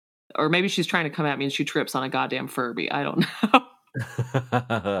 Or maybe she's trying to come at me and she trips on a goddamn Furby. I don't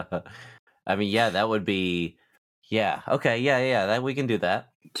know. I mean, yeah, that would be... Yeah, okay, yeah, that we can do that.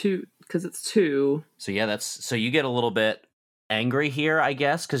 2, because it's 2. So yeah, so you get a little bit angry here, I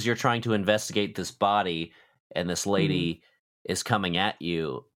guess, because you're trying to investigate this body, and this lady is coming at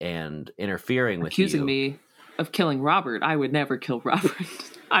you and interfering with you. Accusing me of killing Robert. I would never kill Robert.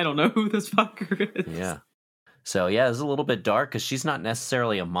 I don't know who this fucker is. Yeah. So yeah, it's a little bit dark because she's not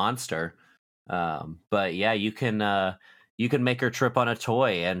necessarily a monster. But yeah, you can make her trip on a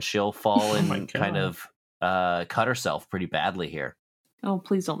toy and she'll fall and kind of cut herself pretty badly here. Oh,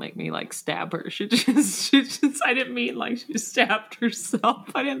 please don't make me, like, stab her. She just, I didn't mean, like, she stabbed herself.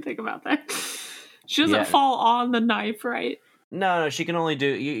 I didn't think about that. She doesn't fall on the knife, right? No, she can only do,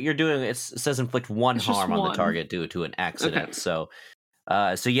 you're doing, it says inflict 1 harm on the target due to an accident.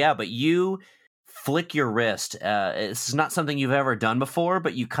 Okay. So yeah, but you flick your wrist. It's not something you've ever done before,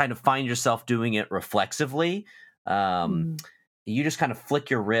 but you kind of find yourself doing it reflexively. You just kind of flick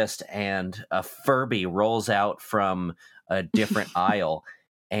your wrist and a Furby rolls out from a different aisle,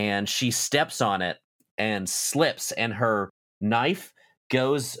 and she steps on it and slips, and her knife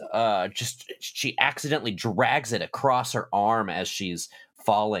goes she accidentally drags it across her arm as she's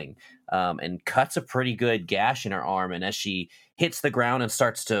falling, and cuts a pretty good gash in her arm. And as she hits the ground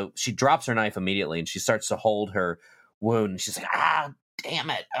and she drops her knife immediately, and she starts to hold her wound. She's like, damn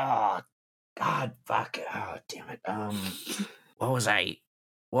it, oh god, fuck, oh damn it, what was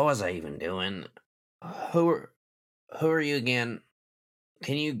I even doing? Who are you again?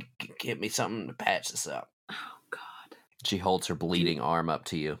 Can you get me something to patch this up? Oh, God. She holds her bleeding arm up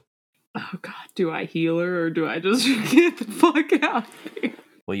to you. Oh, God. Do I heal her or do I just get the fuck out of here?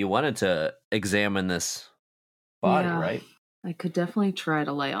 Well, you wanted to examine this body, right? I could definitely try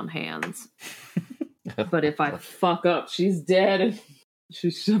to lay on hands. But if I fuck up, she's dead. And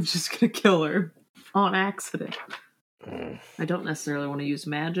I'm just going to kill her on accident. I don't necessarily want to use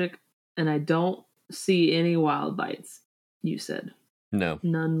magic. And I don't see any wild bites, you said. No.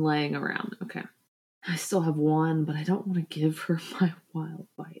 None laying around. Okay. I still have one, but I don't want to give her my wild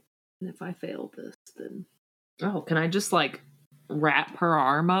bite. And if I fail this, then... Oh, can I just, like, wrap her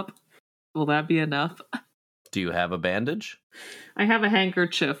arm up? Will that be enough? Do you have a bandage? I have a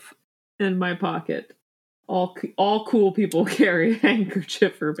handkerchief in my pocket. All cool people carry a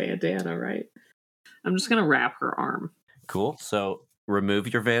handkerchief or bandana, right? I'm just going to wrap her arm. Cool. So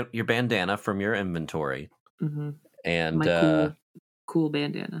remove your bandana from your inventory. Mm-hmm. And my cool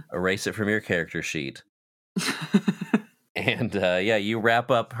bandana. Erase it from your character sheet. And you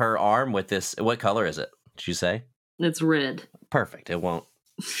wrap up her arm with this. What color is it? Did you say? It's red. Perfect. It won't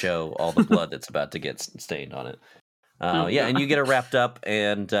show all the blood that's about to get stained on it. And you get her wrapped up,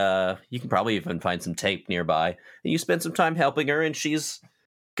 and you can probably even find some tape nearby. And you spend some time helping her, and she's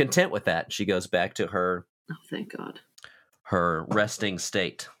content with that. She goes back to her... Oh, thank God. Her resting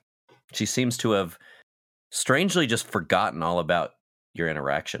state. She seems to have strangely just forgotten all about your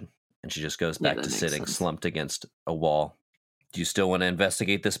interaction, and she just goes back to sitting slumped against a wall. Do you still want to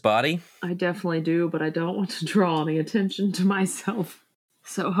investigate this body? I definitely do, but I don't want to draw any attention to myself.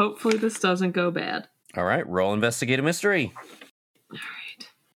 So hopefully this doesn't go bad. All right, roll investigate a mystery. All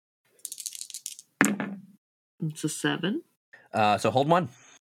right. It's a 7. So hold 1.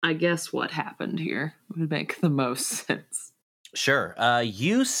 I guess what happened here would make the most sense. Sure.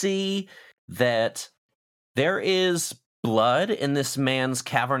 You see that there is blood in this man's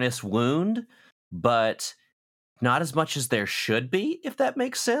cavernous wound, but not as much as there should be, if that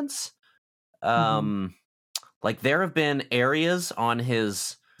makes sense. Like there have been areas on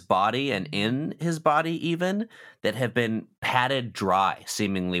his body and in his body even that have been patted dry,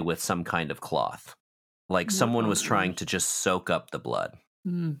 seemingly with some kind of cloth. Like someone was trying to just soak up the blood.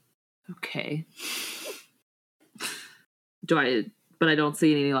 Okay. But I don't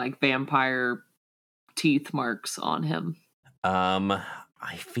see any like vampire teeth marks on him.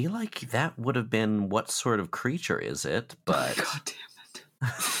 I feel like that would have been what sort of creature is it, but God damn it.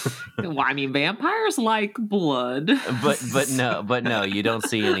 Well, I mean vampires like blood. but no, you don't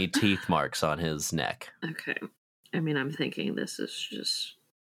see any teeth marks on his neck. Okay. I mean, I'm thinking this is just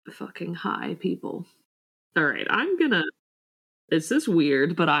fucking high people. All right, this is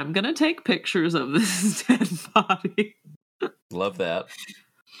weird, but I'm gonna take pictures of this dead body. Love that.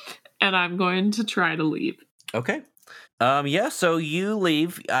 And I'm going to try to leave. Okay. So you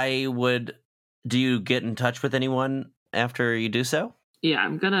leave. Do you get in touch with anyone after you do so? Yeah,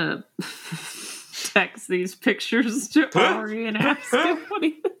 I'm gonna text these pictures to Ari and ask him what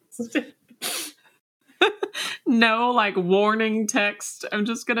he did. No, like, warning text. I'm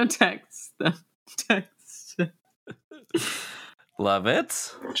just gonna text them. Love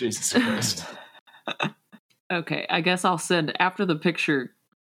it. Jesus Christ. Okay, I guess I'll send, after the picture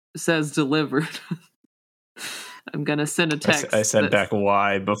says delivered, I'm gonna send a text. I send back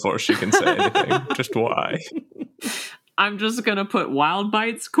why before she can say anything. Just why. I'm just gonna put wild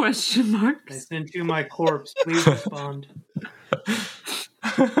bites ? I sent you my corpse. Please respond.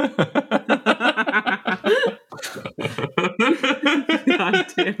 God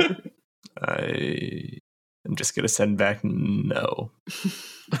damn it. I'm just gonna send back no.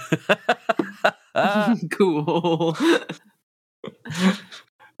 Cool.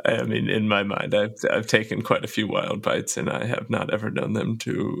 I mean, in my mind, I've taken quite a few wild bites, and I have not ever known them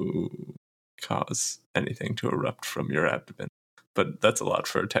to cause anything to erupt from your abdomen. But that's a lot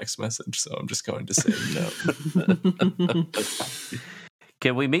for a text message, so I'm just going to say no.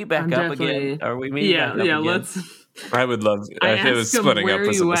 Can we meet back up again? Are we meeting back up again? Let's. I would love. If it was splitting up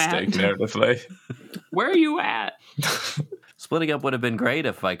was a mistake narratively. Where are you at? Splitting up would have been great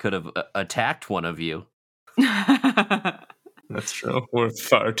if I could have attacked one of you. That's true. We're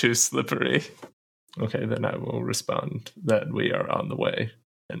far too slippery. Okay, then I will respond that we are on the way,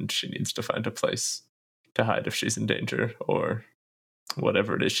 and she needs to find a place to hide if she's in danger, or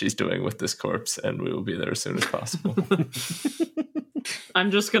whatever it is she's doing with this corpse, and we will be there as soon as possible.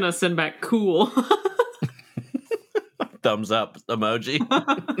 I'm just gonna send back cool. Thumbs up emoji.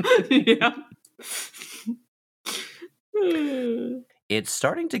 Yeah. It's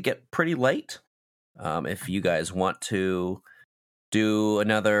starting to get pretty late. If you guys want to do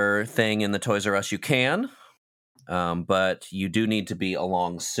another thing in the Toys R Us, you can. But you do need to be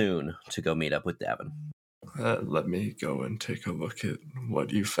along soon to go meet up with Davin. Let me go and take a look at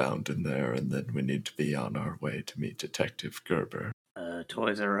what you found in there, and then we need to be on our way to meet Detective Gerber.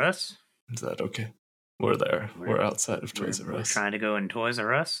 Toys R Us? Is that okay? We're there. We're outside of Toys R We're Us. trying to go in Toys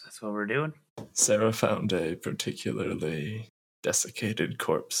R Us. That's what we're doing. Sarah found a particularly desiccated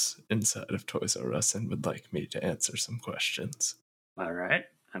corpse inside of Toys R Us and would like me to answer some questions. All right.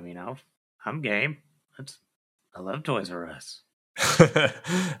 I mean, I'm game. I love Toys R Us.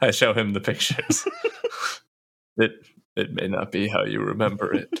 I show him the pictures. It may not be how you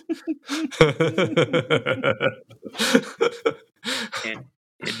remember it.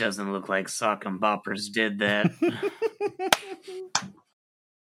 It doesn't look like Sock and Boppers did that.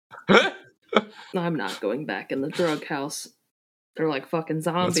 I'm not going back in the drug house. They're like fucking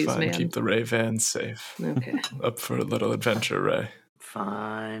zombies, That's fine. man. Keep the Ray Vans safe. Okay. Up for a little adventure, Ray.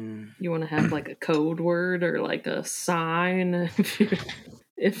 Fine. You want to have like a code word or like a sign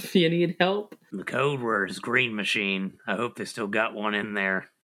if you need help? The code word is Green Machine. I hope they still got one in there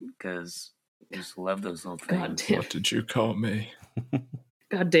because I just love those little things. God damn. What did you call me?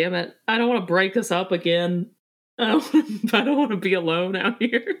 God damn it. I don't want to break this up again. I don't want to be alone out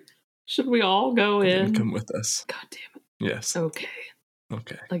here. Should we all go in? Come with us. God damn it. Yes. Okay.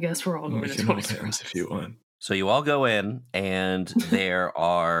 Okay. I guess we're all going We to can hold Toys R hands Us. if you want. So you all go in, and there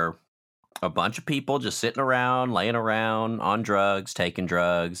are a bunch of people just sitting around, laying around on drugs, taking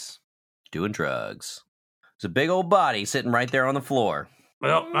drugs, doing drugs. There's a big old body sitting right there on the floor.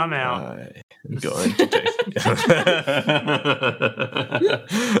 Well, I'm out. I'm going to take.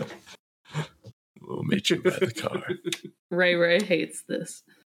 We'll meet you by the car. Ray hates this.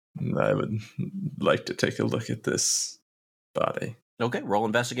 I would like to take a look at this body. Okay, roll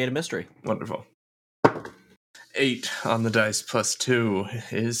investigate a mystery. Wonderful. 8 on the dice plus 2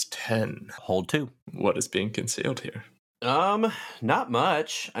 is 10. Hold 2. What is being concealed here? Not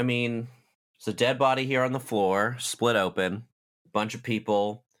much. I mean, it's a dead body here on the floor, split open. Bunch of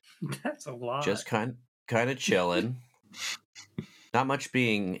people. That's a lot. Just kind of chilling. Not much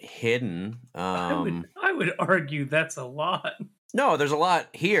being hidden. I would argue that's a lot. No, there's a lot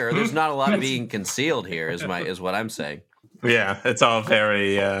here. There's not a lot being concealed here. Is what I'm saying. Yeah, it's all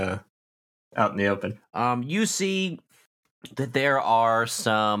very out in the open. You see that there are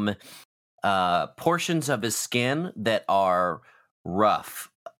some portions of his skin that are rough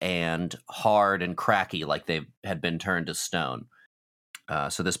and hard and cracky, like they had been turned to stone.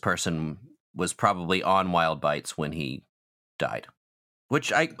 So this person was probably on Wild Bites when he died,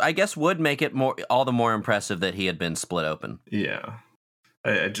 which I guess would make it all the more impressive that he had been split open. Yeah,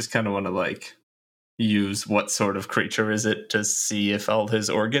 I just kind of want to use what sort of creature is it to see if all his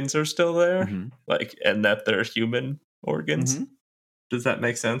organs are still there, and that they're human organs. Mm-hmm. Does that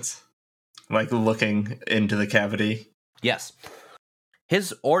make sense? Looking into the cavity. Yes,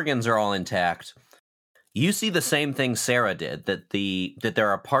 his organs are all intact. You see the same thing Sarah did, that there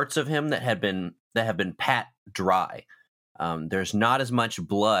are parts of him that have been pat dry. There's not as much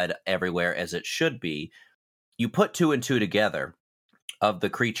blood everywhere as it should be. You put 2 and 2 together of the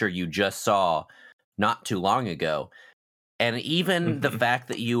creature you just saw not too long ago, and even the fact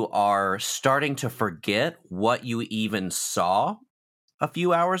that you are starting to forget what you even saw a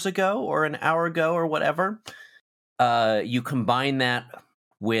few hours ago or an hour ago or whatever, you combine that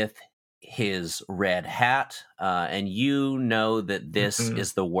with his red hat, and you know that this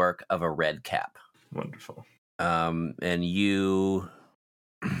is the work of a red cap. Wonderful. And you,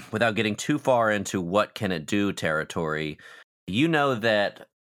 without getting too far into what can it do territory, you know that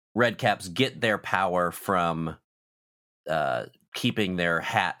red caps get their power from keeping their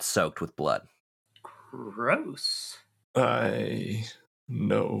hat soaked with blood. Gross. I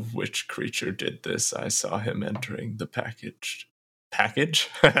know which creature did this. I saw him entering the package. Nice.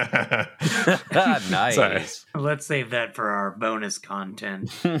 Sorry. Let's save that for our bonus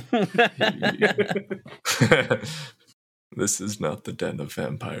content. This is not the den of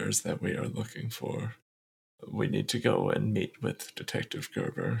vampires that we are looking for. We need to go and meet with Detective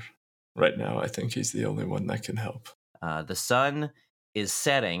Gerber. Right now, I think he's the only one that can help. The sun is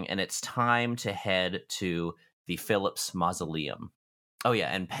setting, and it's time to head to the Phillips Mausoleum. Oh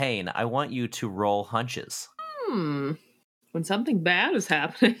yeah, and Payne, I want you to roll hunches. When something bad is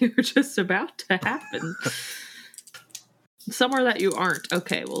happening or just about to happen. Somewhere that you aren't.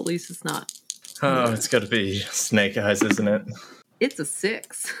 Okay, well, at least it's not. Oh, it's got to be Snake Eyes, isn't it? It's a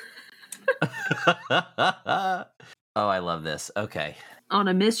 6. Oh, I love this. Okay. On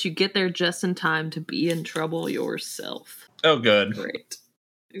a miss, you get there just in time to be in trouble yourself. Oh, good.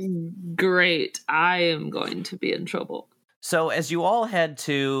 Great. I am going to be in trouble. So as you all head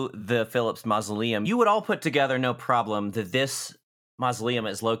to the Phillips Mausoleum, you would all put together no problem that this mausoleum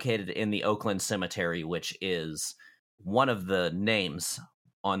is located in the Oakland Cemetery, which is one of the names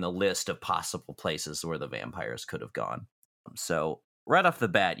on the list of possible places where the vampires could have gone. So right off the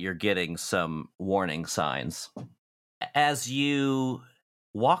bat, you're getting some warning signs. As you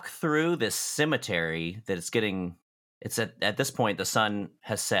walk through this cemetery that it's at this point, the sun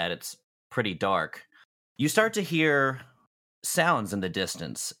has set, it's pretty dark. You start to hear sounds in the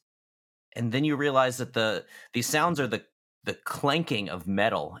distance, and then you realize that these sounds are the clanking of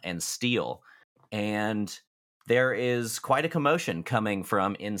metal and steel, and there is quite a commotion coming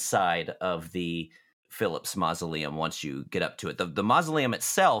from inside of the Phillips Mausoleum once you get up to it. The mausoleum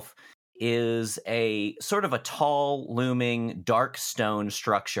itself is a sort of a tall, looming, dark stone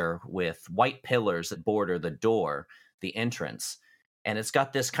structure with white pillars that border the door, the entrance. And it's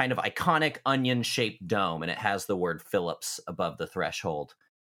got this kind of iconic onion-shaped dome, and it has the word Phillips above the threshold.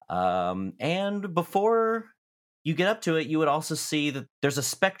 And before you get up to it, you would also see that there's a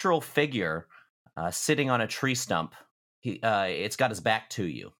spectral figure sitting on a tree stump. It's got his back to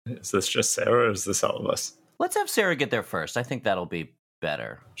you. Is this just Sarah, or is this all of us? Let's have Sarah get there first. I think that'll be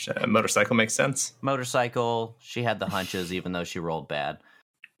better. Motorcycle makes sense. Motorcycle, she had the hunches, even though she rolled bad.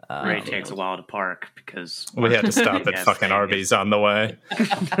 Ray takes a while to park because we had to stop at fucking Arby's on the way.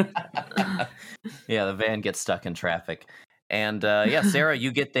 Yeah, the van gets stuck in traffic. And Sarah,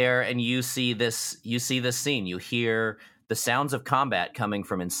 you get there and you see this scene. You hear the sounds of combat coming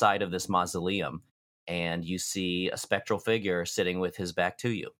from inside of this mausoleum, and you see a spectral figure sitting with his back to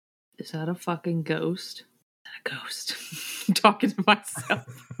you. Is that a fucking ghost? Is that a ghost? I'm talking to myself.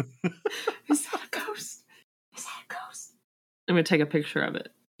 Is that a ghost? Is that a ghost? I'm gonna take a picture of it.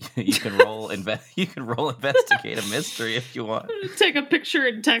 You can roll investigate a mystery if you want. Take a picture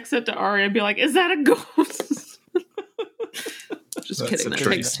and text it to Ari and be like, "Is that a ghost?" Just That's kidding. a That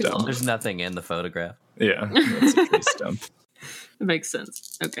tree takes too stump. long. There's nothing in the photograph. Yeah, that's a tree stump. It makes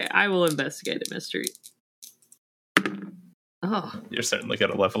sense. Okay, I will investigate a mystery. Oh, You're certainly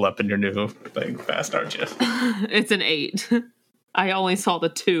going to level up in your new thing fast, aren't you? it's an 8. I only saw the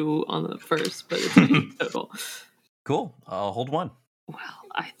 2 on the first, but it's an 8 total. Cool. I'll hold 1. Well,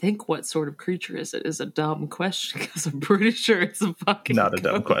 I think what sort of creature is it is a dumb question because I'm pretty sure it's a fucking Not a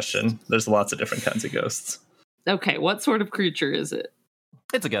dumb ghost. question. There's lots of different kinds of ghosts. Okay, what sort of creature is it?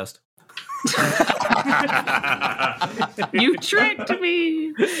 It's a ghost. You tricked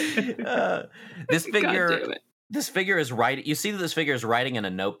me. This God figure damn it. This figure is writing. You see that this figure is writing in a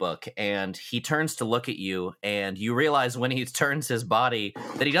notebook, and he turns to look at you, and you realize when he turns his body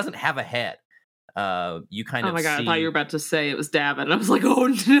that he doesn't have a head. You kind of Oh my god, see... I thought you were about to say it was Davin. And I was like, oh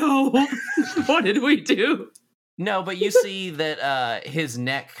no, what did we do? No, but you see that his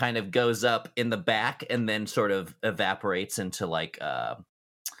neck kind of goes up in the back and then sort of evaporates into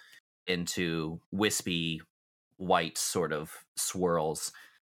into wispy white sort of swirls.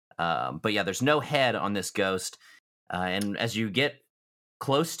 But yeah, there's no head on this ghost. And as you get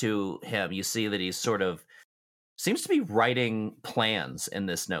close to him, you see that he's sort of seems to be writing plans in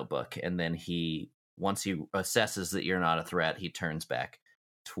this notebook. And then once he assesses that you're not a threat, he turns back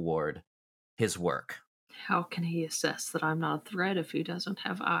toward his work. How can he assess that I'm not a threat if he doesn't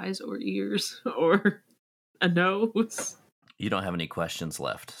have eyes or ears or a nose? You don't have any questions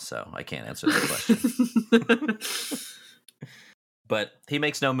left, so I can't answer that question. But he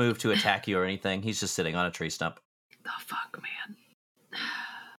makes no move to attack you or anything. He's just sitting on a tree stump. The fuck, man.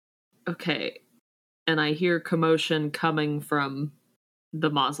 Okay. And I hear commotion coming from the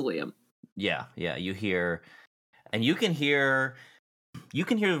mausoleum. Yeah, you hear, and you can hear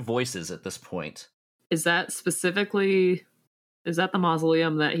voices at this point. Is that the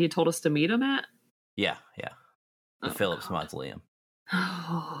mausoleum that he told us to meet him at? Yeah. The Phillips Mausoleum.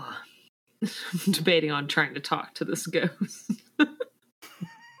 Oh. I'm debating on trying to talk to this ghost.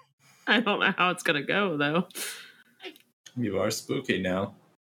 I don't know how it's gonna go though. You are spooky now.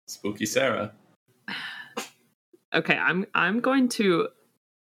 Spooky Sarah. Okay, I'm going to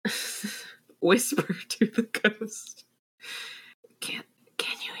whisper to the ghost. Can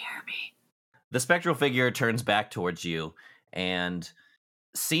you hear me? The spectral figure turns back towards you and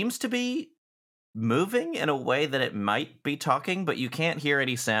seems to be moving in a way that it might be talking, but you can't hear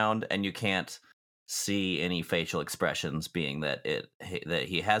any sound and you can't see any facial expressions, being that that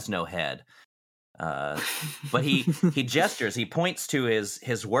he has no head. But he gestures, he points to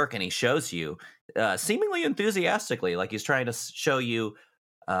his work, and he shows you, seemingly enthusiastically, like he's trying to show you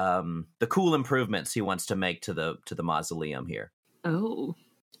the cool improvements he wants to make to the mausoleum here. Oh,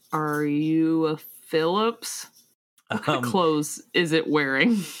 are you a Phillips? What kind of clothes is it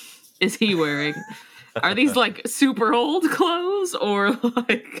wearing? Is he wearing? Are these like super old clothes or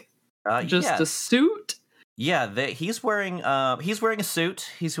like just a suit? Yeah, he's wearing a suit.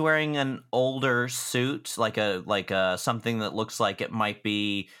 He's wearing an older suit, like a something that looks like it might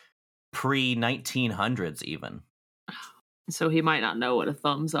be pre-1900s even. So he might not know what a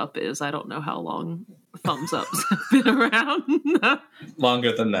thumbs up is. I don't know how long thumbs ups have been around.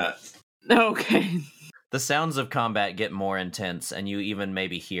 Longer than that. Okay. The sounds of combat get more intense, and you even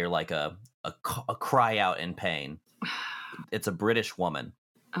maybe hear like a cry out in pain. It's a British woman.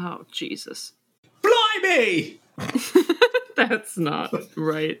 Oh, Jesus. Blimey! That's not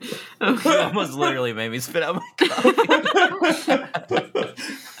right. Okay. You almost literally made me spit out my coffee.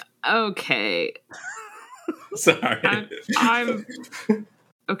 Okay. Sorry. I'm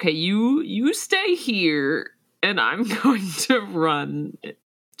okay. You stay here, and I'm going to run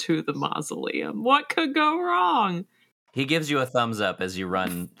to the mausoleum. What could go wrong? He gives you a thumbs up as you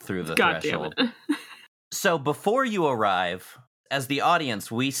run through the God threshold. damn it. So before you arrive, as the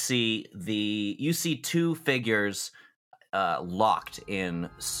audience, you see two figures locked in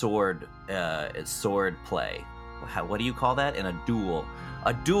sword play. What do you call that? In a duel.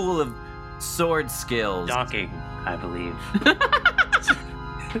 A duel of sword skills. Docking, I believe.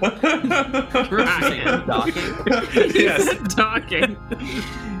 Ryan. Docking? Yes. Docking.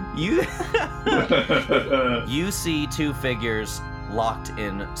 You see two figures locked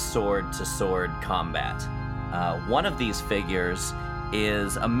in sword-to-sword combat. One of these figures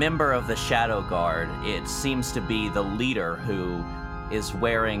is a member of the Shadow Guard. It seems to be the leader who is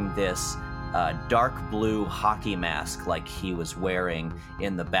wearing this dark blue hockey mask like he was wearing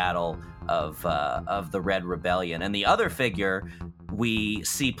in the battle of the Red Rebellion. And the other figure we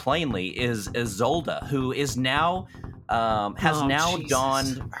see plainly is Isolde, who is now Jesus.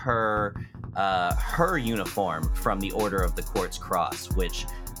 donned her uniform from the Order of the Quartz Cross, which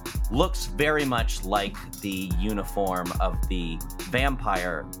looks very much like the uniform of the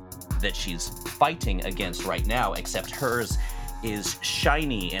vampire that she's fighting against right now, except hers is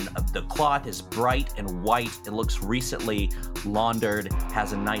shiny and the cloth is bright and white. It looks recently laundered,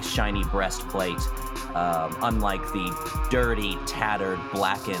 has a nice shiny breastplate, unlike the dirty, tattered,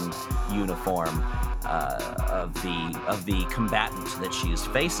 blackened uniform of the combatant that she's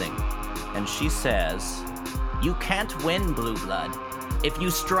facing. And she says, "You can't win, Blue Blood. If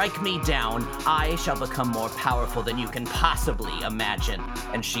you strike me down, I shall become more powerful than you can possibly imagine."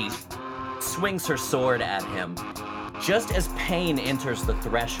 And she swings her sword at him. Just as Pain enters the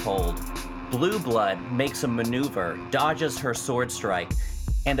threshold, Blue Blood makes a maneuver, dodges her sword strike,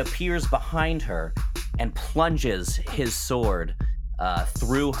 and appears behind her and plunges his sword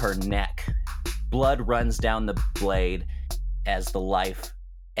through her neck. Blood runs down the blade as the life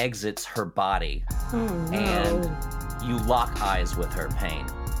exits her body. Oh, no. And you lock eyes with her, Pain,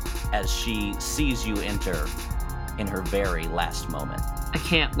 as she sees you enter in her very last moment. I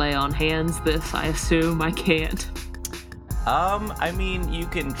can't lay on hands this, I assume. I can't. I mean, you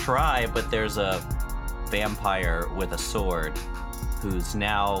can try, but there's a vampire with a sword who's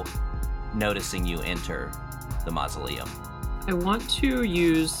now noticing you enter the mausoleum. I want to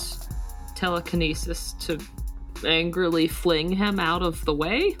use telekinesis to angrily fling him out of the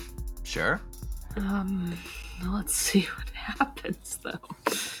way. Sure. Let's see what happens, though.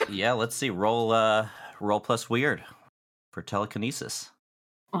 Yeah, let's see. Roll plus weird for telekinesis.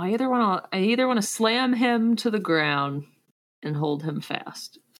 Well, I either want to slam him to the ground and hold him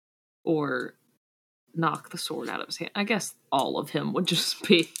fast, or knock the sword out of his hand. I guess all of him would just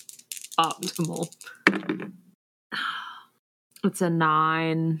be optimal. It's a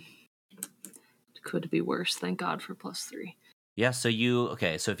 9. Could be worse. Thank God for +3. Yeah, so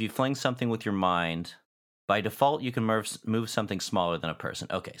if you fling something with your mind, by default you can move something smaller than a person.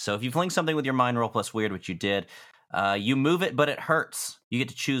 Okay, so if you fling something with your mind, roll plus weird, which you did, you move it, but it hurts. You get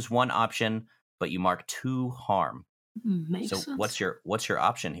to choose one option, but you mark 2 harm. Makes sense. What's your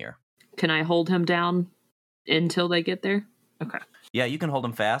option here? Can I hold him down until they get there? Okay. Yeah, you can hold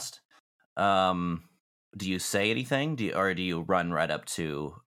him fast. Do you say anything? Do you run right up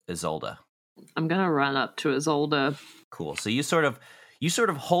to Isolde? I'm gonna run up to Isolde. Cool. So you sort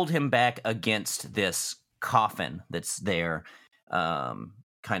of hold him back against this coffin that's there,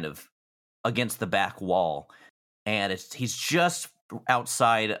 kind of against the back wall, and he's just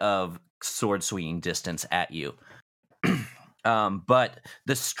outside of sword swinging distance at you. But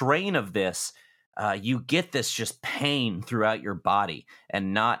the strain of this, you get this just pain throughout your body,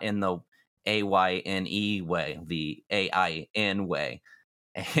 and not in the AYNE way, the AIN way.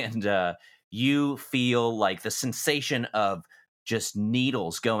 And you feel like the sensation of just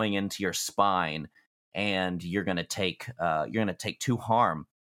needles going into your spine, and you're gonna take 2 harm.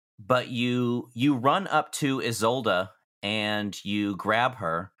 But you run up to Isolde and you grab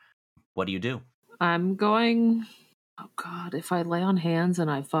her. What do you do? I'm going. Oh God! If I lay on hands and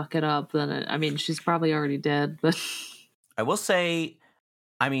I fuck it up, then she's probably already dead. But I will say,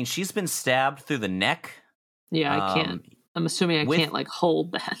 she's been stabbed through the neck. Yeah, I can't. I'm assuming I can't like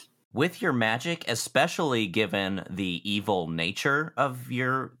hold that. With your magic, especially given the evil nature of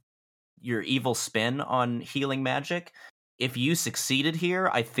your evil spin on healing magic, if you succeeded here,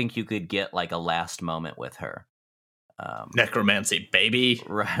 I think you could get like a last moment with her. Necromancy, baby.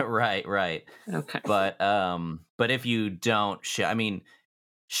 Right. Okay. But if you don't, I mean,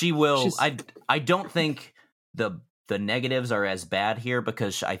 she will. I don't think the negatives are as bad here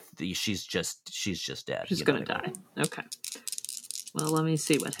because she's just dead. She's gonna die. Okay. Well, let me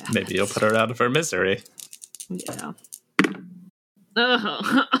see what happens. Maybe you'll put her out of her misery. Yeah.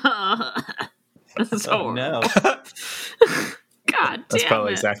 This is horrible. No. God damn That's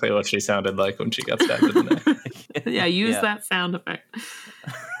probably it. exactly what she sounded like when she got stabbed in the neck. Yeah, use that sound effect.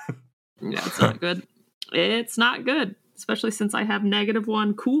 Yeah, it's not good. It's not good, especially since I have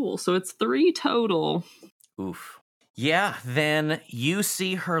 -1. Cool. So it's 3 total. Oof. Yeah, then you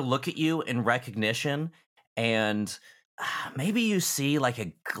see her look at you in recognition, and maybe you see like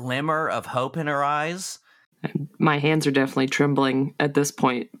a glimmer of hope in her eyes. My hands are definitely trembling at this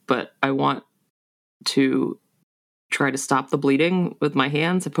point, but I want to try to stop the bleeding with my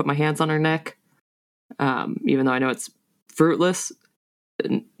hands. I put my hands on her neck, even though I know it's fruitless.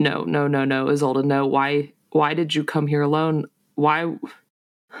 No, Isolde, no. Why did you come here alone? Why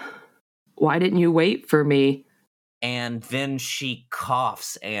didn't you wait for me? And then she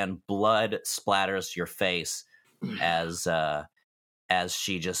coughs and blood splatters your face as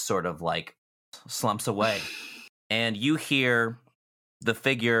she just sort of like slumps away. And you hear the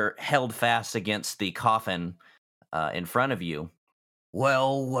figure held fast against the coffin in front of you.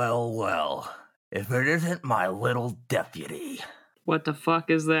 Well, if it isn't my little deputy. What the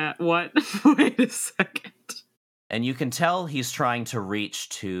fuck is that? What? Wait a second. And you can tell he's trying to reach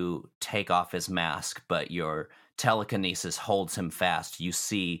to take off his mask, but your telekinesis holds him fast. You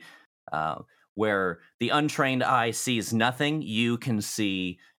see where the untrained eye sees nothing, you can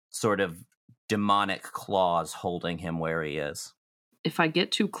see sort of demonic claws holding him where he is. If I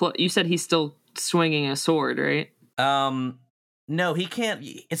get too close, you said he's still swinging a sword, right? No, he can't.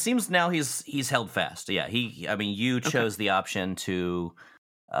 It seems now he's held fast. Yeah, you chose the option to,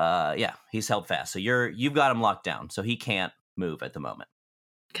 he's held fast. So you've got him locked down, so he can't move at the moment.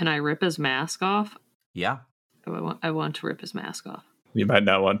 Can I rip his mask off? Yeah. I want to rip his mask off. You might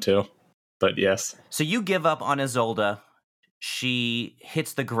not want to, but yes. So you give up on Isolde. She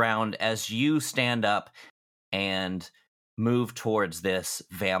hits the ground as you stand up and move towards this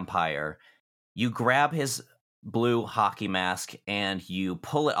vampire. You grab his blue hockey mask and you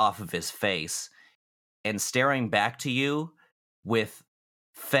pull it off of his face, and staring back to you with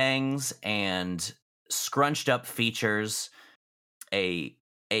fangs and scrunched up features, a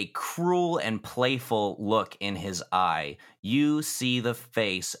cruel and playful look in his eye, you see the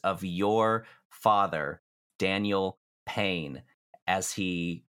face of your father, Daniel Payne, as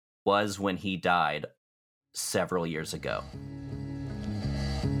he was when he died several years ago.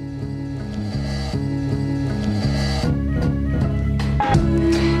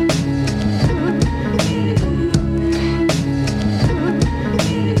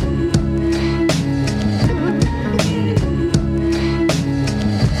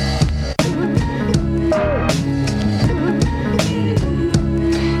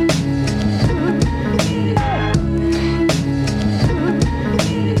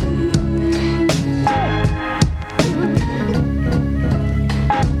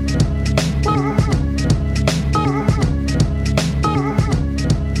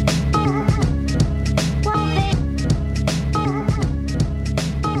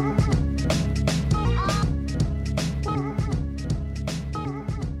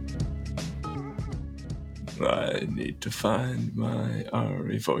 I need to find my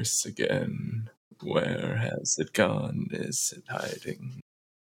Ari voice again. Where has it gone? Is it hiding?